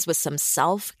vibes with some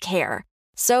self-care.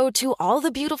 So to all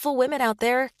the beautiful women out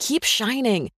there, keep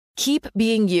shining, keep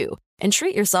being you, and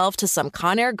treat yourself to some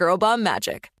Conair Girl Bomb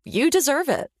magic. You deserve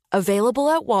it. Available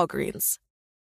at Walgreens.